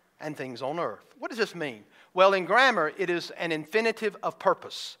heaven and things on earth. What does this mean? Well, in grammar, it is an infinitive of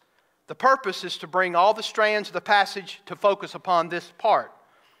purpose. The purpose is to bring all the strands of the passage to focus upon this part.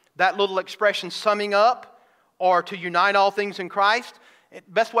 That little expression, summing up, or to unite all things in Christ,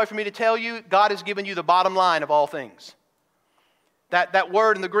 best way for me to tell you, God has given you the bottom line of all things. That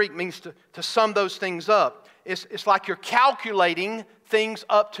word in the Greek means to sum those things up. It's like you're calculating things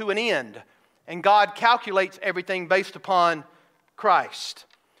up to an end. And God calculates everything based upon Christ.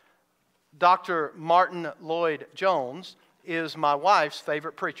 Dr. Martin Lloyd-Jones is my wife's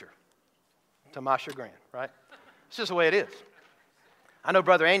favorite preacher, to my chagrin, right? It's just the way it is. I know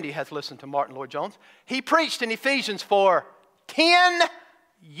Brother Andy has listened to Martin Lloyd-Jones. He preached in Ephesians for 10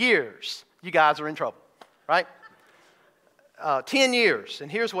 years. You guys are in trouble, right? 10 years.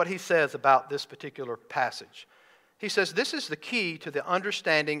 And here's what he says about this particular passage. He says, this is the key to the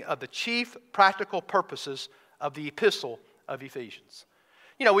understanding of the chief practical purposes of the epistle of Ephesians.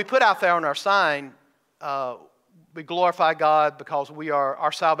 You know, we put out there on our sign, we glorify God because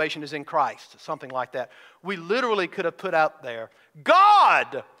our salvation is in Christ, something like that. We literally could have put out there,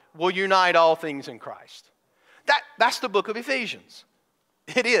 God will unite all things in Christ. That's the book of Ephesians.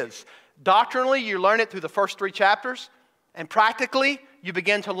 It is. Doctrinally, you learn it through the first 3 chapters, and practically, you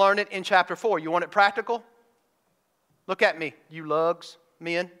begin to learn it in chapter 4. You want it practical? Look at me, you lugs,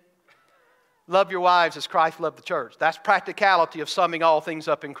 men. Love your wives as Christ loved the church. That's practicality of summing all things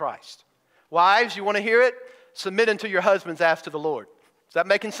up in Christ. Wives, you want to hear it? Submit unto your husbands as to the Lord. Is that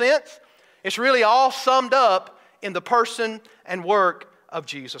making sense? It's really all summed up in the person and work of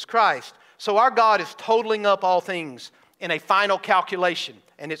Jesus Christ. So our God is totaling up all things in a final calculation,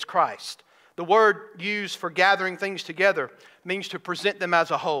 and it's Christ. The word used for gathering things together means to present them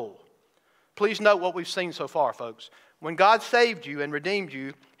as a whole. Please note what we've seen so far, folks. When God saved you and redeemed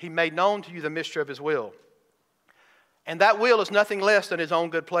you, He made known to you the mystery of His will. And that will is nothing less than His own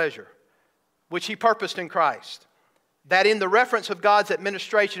good pleasure, which He purposed in Christ. that in the reference of God's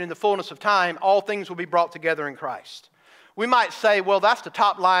administration in the fullness of time, all things will be brought together in Christ. We might say, well, that's the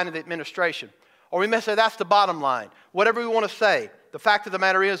top line of the administration. Or we may say that's the bottom line. Whatever we want to say, the fact of the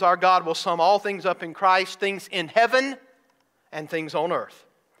matter is our God will sum all things up in Christ, things in heaven and things on earth.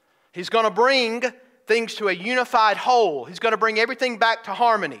 He's going to bring things to a unified whole. He's going to bring everything back to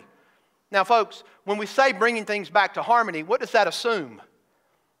harmony. Now, folks, when we say bringing things back to harmony, what does that assume?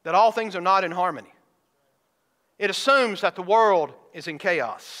 That all things are not in harmony. It assumes that the world is in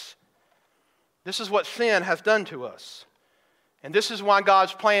chaos. This is what sin has done to us. And this is why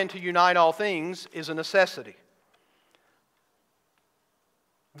God's plan to unite all things is a necessity.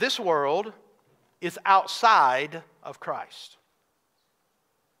 This world is outside of Christ.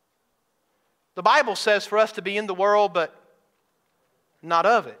 The Bible says for us to be in the world, but not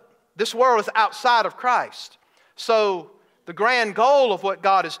of it. This world is outside of Christ. So the grand goal of what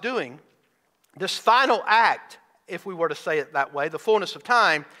God is doing, this final act, if we were to say it that way, the fullness of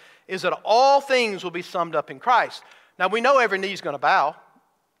time, is that all things will be summed up in Christ. Now we know every knee is going to bow.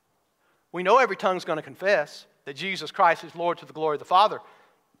 We know every tongue is going to confess that Jesus Christ is Lord to the glory of the Father.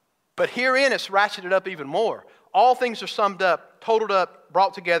 But herein it's ratcheted up even more. All things are summed up, totaled up,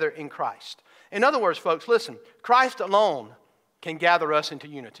 brought together in Christ. In other words, folks, listen, Christ alone can gather us into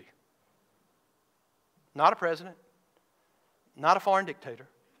unity. Not a president, not a foreign dictator.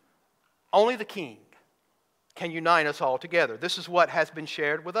 Only the King can unite us all together. This is what has been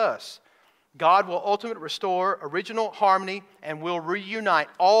shared with us. God will ultimately restore original harmony and will reunite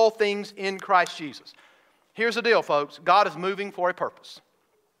all things in Christ Jesus. Here's the deal, folks. God is moving for a purpose.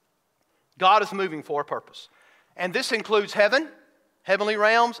 God is moving for a purpose. And this includes heaven, heavenly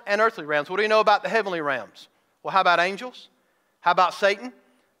realms, and earthly realms. What do you know about the heavenly realms? Well, how about angels? How about Satan?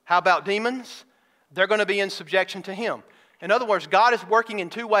 How about demons? They're going to be in subjection to Him. In other words, God is working in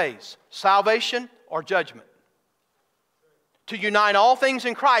two ways, salvation or judgment. To unite all things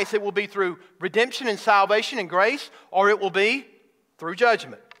in Christ, it will be through redemption and salvation and grace, or it will be through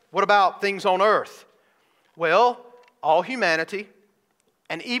judgment. What about things on earth? Well, all humanity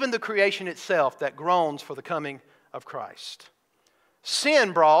and even the creation itself that groans for the coming of Christ.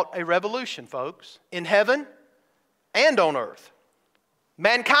 Sin brought a revolution, folks, in heaven and on earth.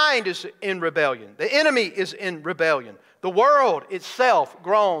 Mankind is in rebellion. The enemy is in rebellion. The world itself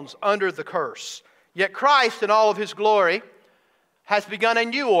groans under the curse. Yet Christ, in all of His glory, has begun a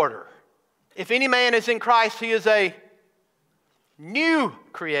new order. If any man is in Christ, he is a new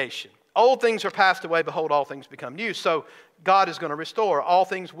creation. Old things are passed away, behold, all things become new. So God is going to restore. All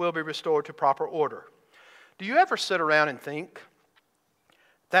things will be restored to proper order. Do you ever sit around and think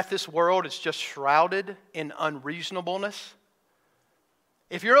that this world is just shrouded in unreasonableness?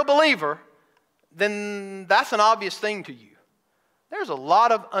 If you're a believer, then that's an obvious thing to you. There's a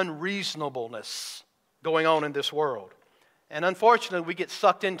lot of unreasonableness going on in this world. And unfortunately, we get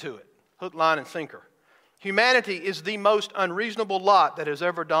sucked into it, hook, line, and sinker. Humanity is the most unreasonable lot that has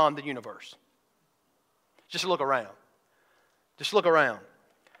ever dawned the universe. Just look around. Just look around.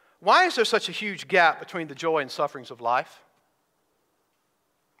 Why is there such a huge gap between the joy and sufferings of life?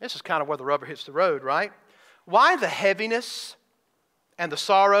 This is kind of where the rubber hits the road, right? Why the heaviness and the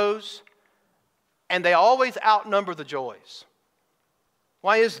sorrows, and they always outnumber the joys?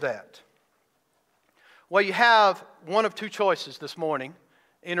 Why is that? Well, you have one of two choices this morning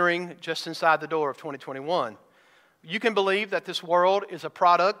entering just inside the door of 2021. You can believe that this world is a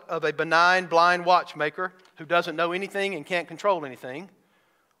product of a benign, blind watchmaker who doesn't know anything and can't control anything.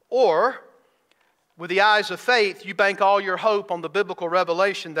 Or, with the eyes of faith, you bank all your hope on the biblical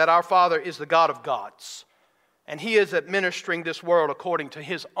revelation that our Father is the God of gods. And He is administering this world according to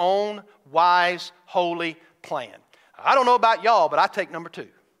His own wise, holy plan. I don't know about y'all, but I take number two.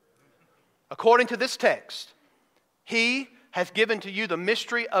 According to this text, He has given to you the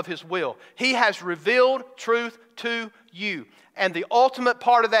mystery of His will. He has revealed truth to you. And the ultimate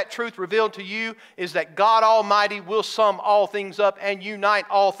part of that truth revealed to you is that God Almighty will sum all things up and unite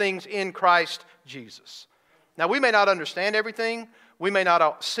all things in Christ Jesus. Now, we may not understand everything. We may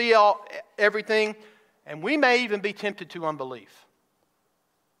not see everything. And we may even be tempted to unbelief.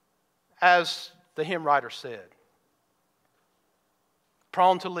 As the hymn writer said,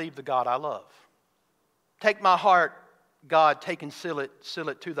 prone to leave the God I love. Take my heart, God, take and seal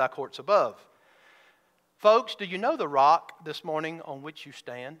it to thy courts above. Folks, do you know the rock this morning on which you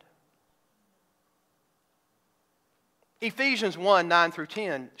stand? Ephesians 1, 9 through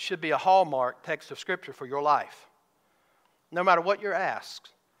 10 should be a hallmark text of Scripture for your life. No matter what you're asked,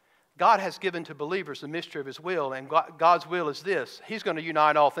 God has given to believers the mystery of His will, and God's will is this. He's going to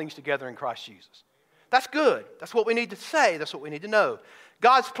unite all things together in Christ Jesus. That's good. That's what we need to say. That's what we need to know.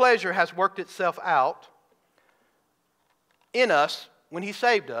 God's pleasure has worked itself out in us when He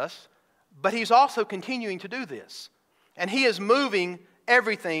saved us, but He's also continuing to do this. And He is moving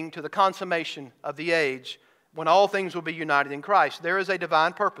everything to the consummation of the age when all things will be united in Christ. There is a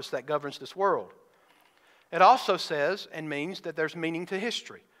divine purpose that governs this world. It also says and means that there's meaning to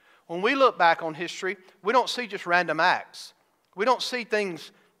history. When we look back on history, we don't see just random acts. We don't see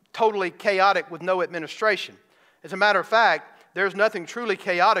things totally chaotic with no administration. As a matter of fact, there's nothing truly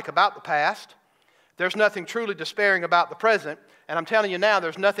chaotic about the past. There's nothing truly despairing about the present. And I'm telling you now,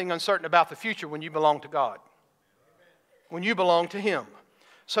 there's nothing uncertain about the future when you belong to God. When you belong to Him.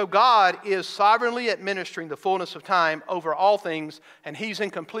 So God is sovereignly administering the fullness of time over all things, and He's in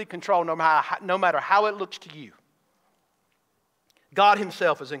complete control no matter how it looks to you. God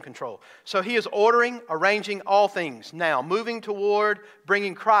Himself is in control. So He is ordering, arranging all things now, moving toward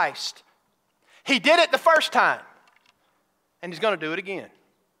bringing Christ. He did it the first time, and He's going to do it again.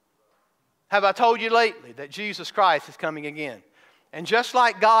 Have I told you lately that Jesus Christ is coming again? And just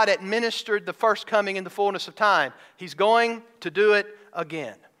like God administered the first coming in the fullness of time, He's going to do it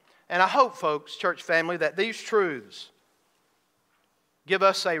again. And I hope, folks, church family, that these truths give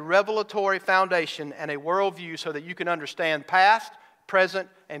us a revelatory foundation and a worldview so that you can understand past, present,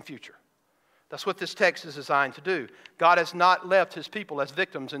 and future. That's what this text is designed to do. God has not left His people as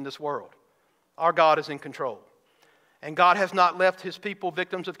victims in this world. Our God is in control. And God has not left His people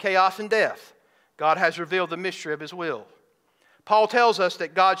victims of chaos and death. God has revealed the mystery of His will. Paul tells us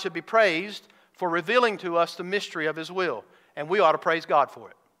that God should be praised for revealing to us the mystery of His will. And we ought to praise God for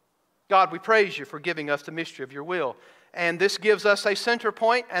it. God, we praise You for giving us the mystery of Your will. And this gives us a center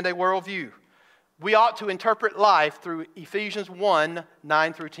point and a worldview. We ought to interpret life through Ephesians 1,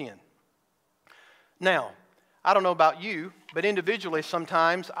 9 through 10. Now, I don't know about you, but individually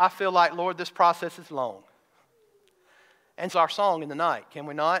sometimes I feel like, Lord, this process is long. And it's our song in the night, can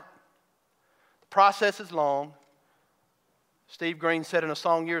we not? The process is long. Steve Green said in a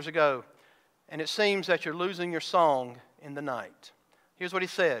song years ago, and it seems that you're losing your song in the night. Here's what he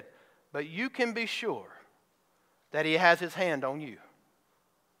said, but you can be sure that He has His hand on you.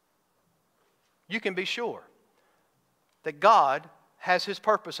 You can be sure that God has His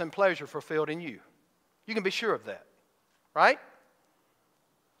purpose and pleasure fulfilled in you. You can be sure of that, right?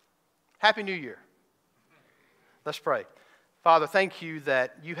 Happy New Year. Let's pray. Father, thank You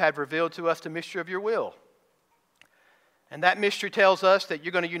that You have revealed to us the mystery of Your will. And that mystery tells us that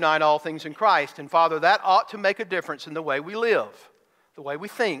You're going to unite all things in Christ. And Father, that ought to make a difference in the way we live, the way we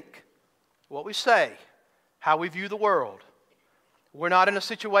think, what we say, how we view the world. We're not in a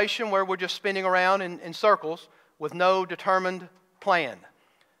situation where we're just spinning around in circles with no determined plan.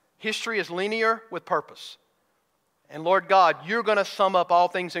 History is linear with purpose. And Lord God, You're going to sum up all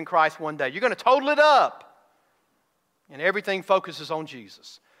things in Christ one day. You're going to total it up. And everything focuses on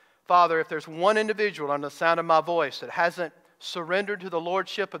Jesus. Father, if there's one individual under the sound of my voice that hasn't surrendered to the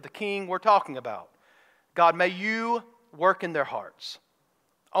lordship of the King we're talking about, God, may You work in their hearts.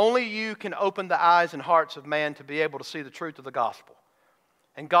 Only You can open the eyes and hearts of man to be able to see the truth of the gospel.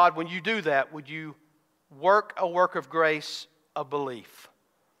 And God, when You do that, would You work a work of grace of belief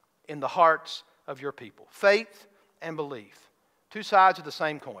in the hearts of Your people? Faith and belief, two sides of the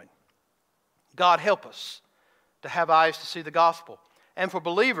same coin. God, help us to have eyes to see the gospel. And for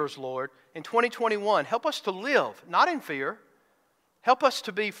believers, Lord, in 2021, help us to live, not in fear. Help us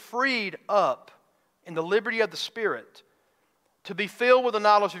to be freed up in the liberty of the Spirit, to be filled with the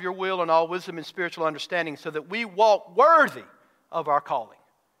knowledge of Your will and all wisdom and spiritual understanding so that we walk worthy of our calling.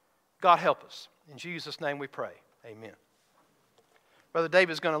 God, help us. In Jesus' name we pray. Amen. Brother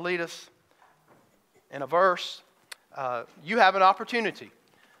David's going to lead us in a verse. You have an opportunity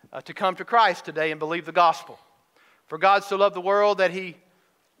to come to Christ today and believe the gospel. For God so loved the world that He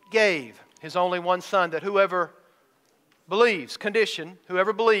gave His only one Son, that whoever believes, condition,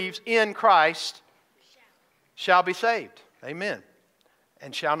 whoever believes in Christ shall be saved. Amen.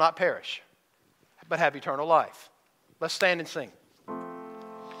 And shall not perish, but have eternal life. Let's stand and sing.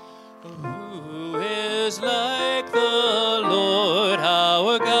 Who is like the Lord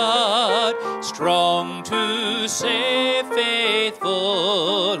our God, strong to save,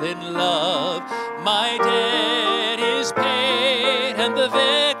 faithful in love? My debt is paid and the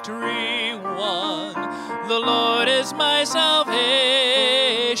victory won. The Lord is my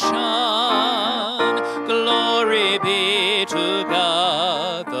salvation. Glory be to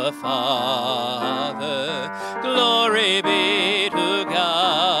God the Father. Glory be to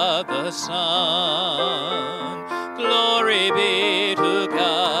God the Son. Glory be to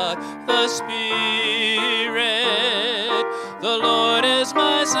God the Spirit. The Lord is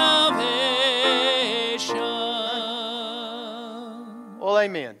my salvation. Well,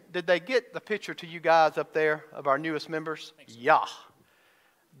 amen. did they get the picture to you guys up there of our newest members? Yeah.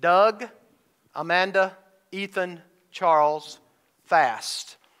 Doug, Amanda, Ethan, Charles,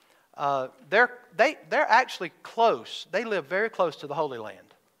 Fast. They're actually close. They live very close to the Holy Land.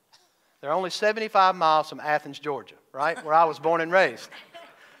 They're only 75 miles from Athens, Georgia, right, where I was born and raised.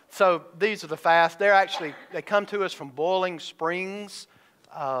 So these are the Fast. They come to us from Boiling Springs,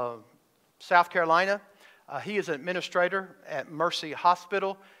 South Carolina. He is an administrator at Mercy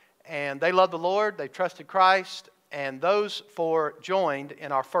Hospital, and they love the Lord. They trusted Christ, and those four joined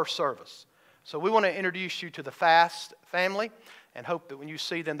in our first service. So we want to introduce you to the Fast family and hope that when you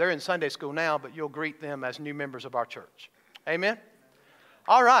see them, they're in Sunday school now, but you'll greet them as new members of our church. Amen?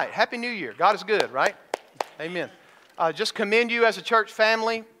 All right. Happy New Year. God is good, right? Amen. Just commend you as a church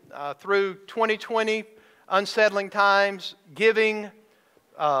family through 2020, unsettling times, giving,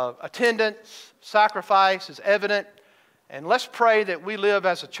 attendance, sacrifice is evident. And let's pray that we live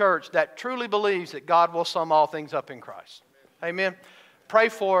as a church that truly believes that God will sum all things up in Christ. Amen. Pray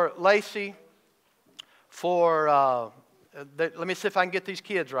for Lacey, let me see if I can get these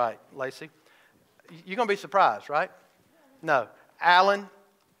kids right, Lacey. You're going to be surprised, right? No. Alan,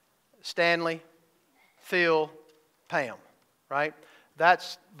 Stanley, Phil, Pam, right?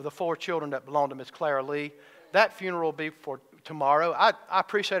 That's the four children that belong to Miss Clara Lee. That funeral will be for tomorrow. I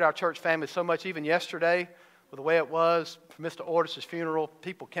appreciate our church family so much. Even yesterday, with the way it was, for Mr. Ortis' funeral,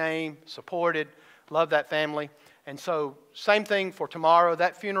 people came, supported, loved that family. And so, same thing for tomorrow.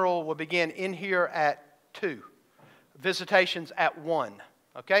 That funeral will begin in here at 2. Visitations at 1.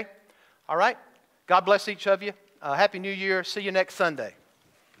 Okay? All right? God bless each of you. Happy New Year. See you next Sunday.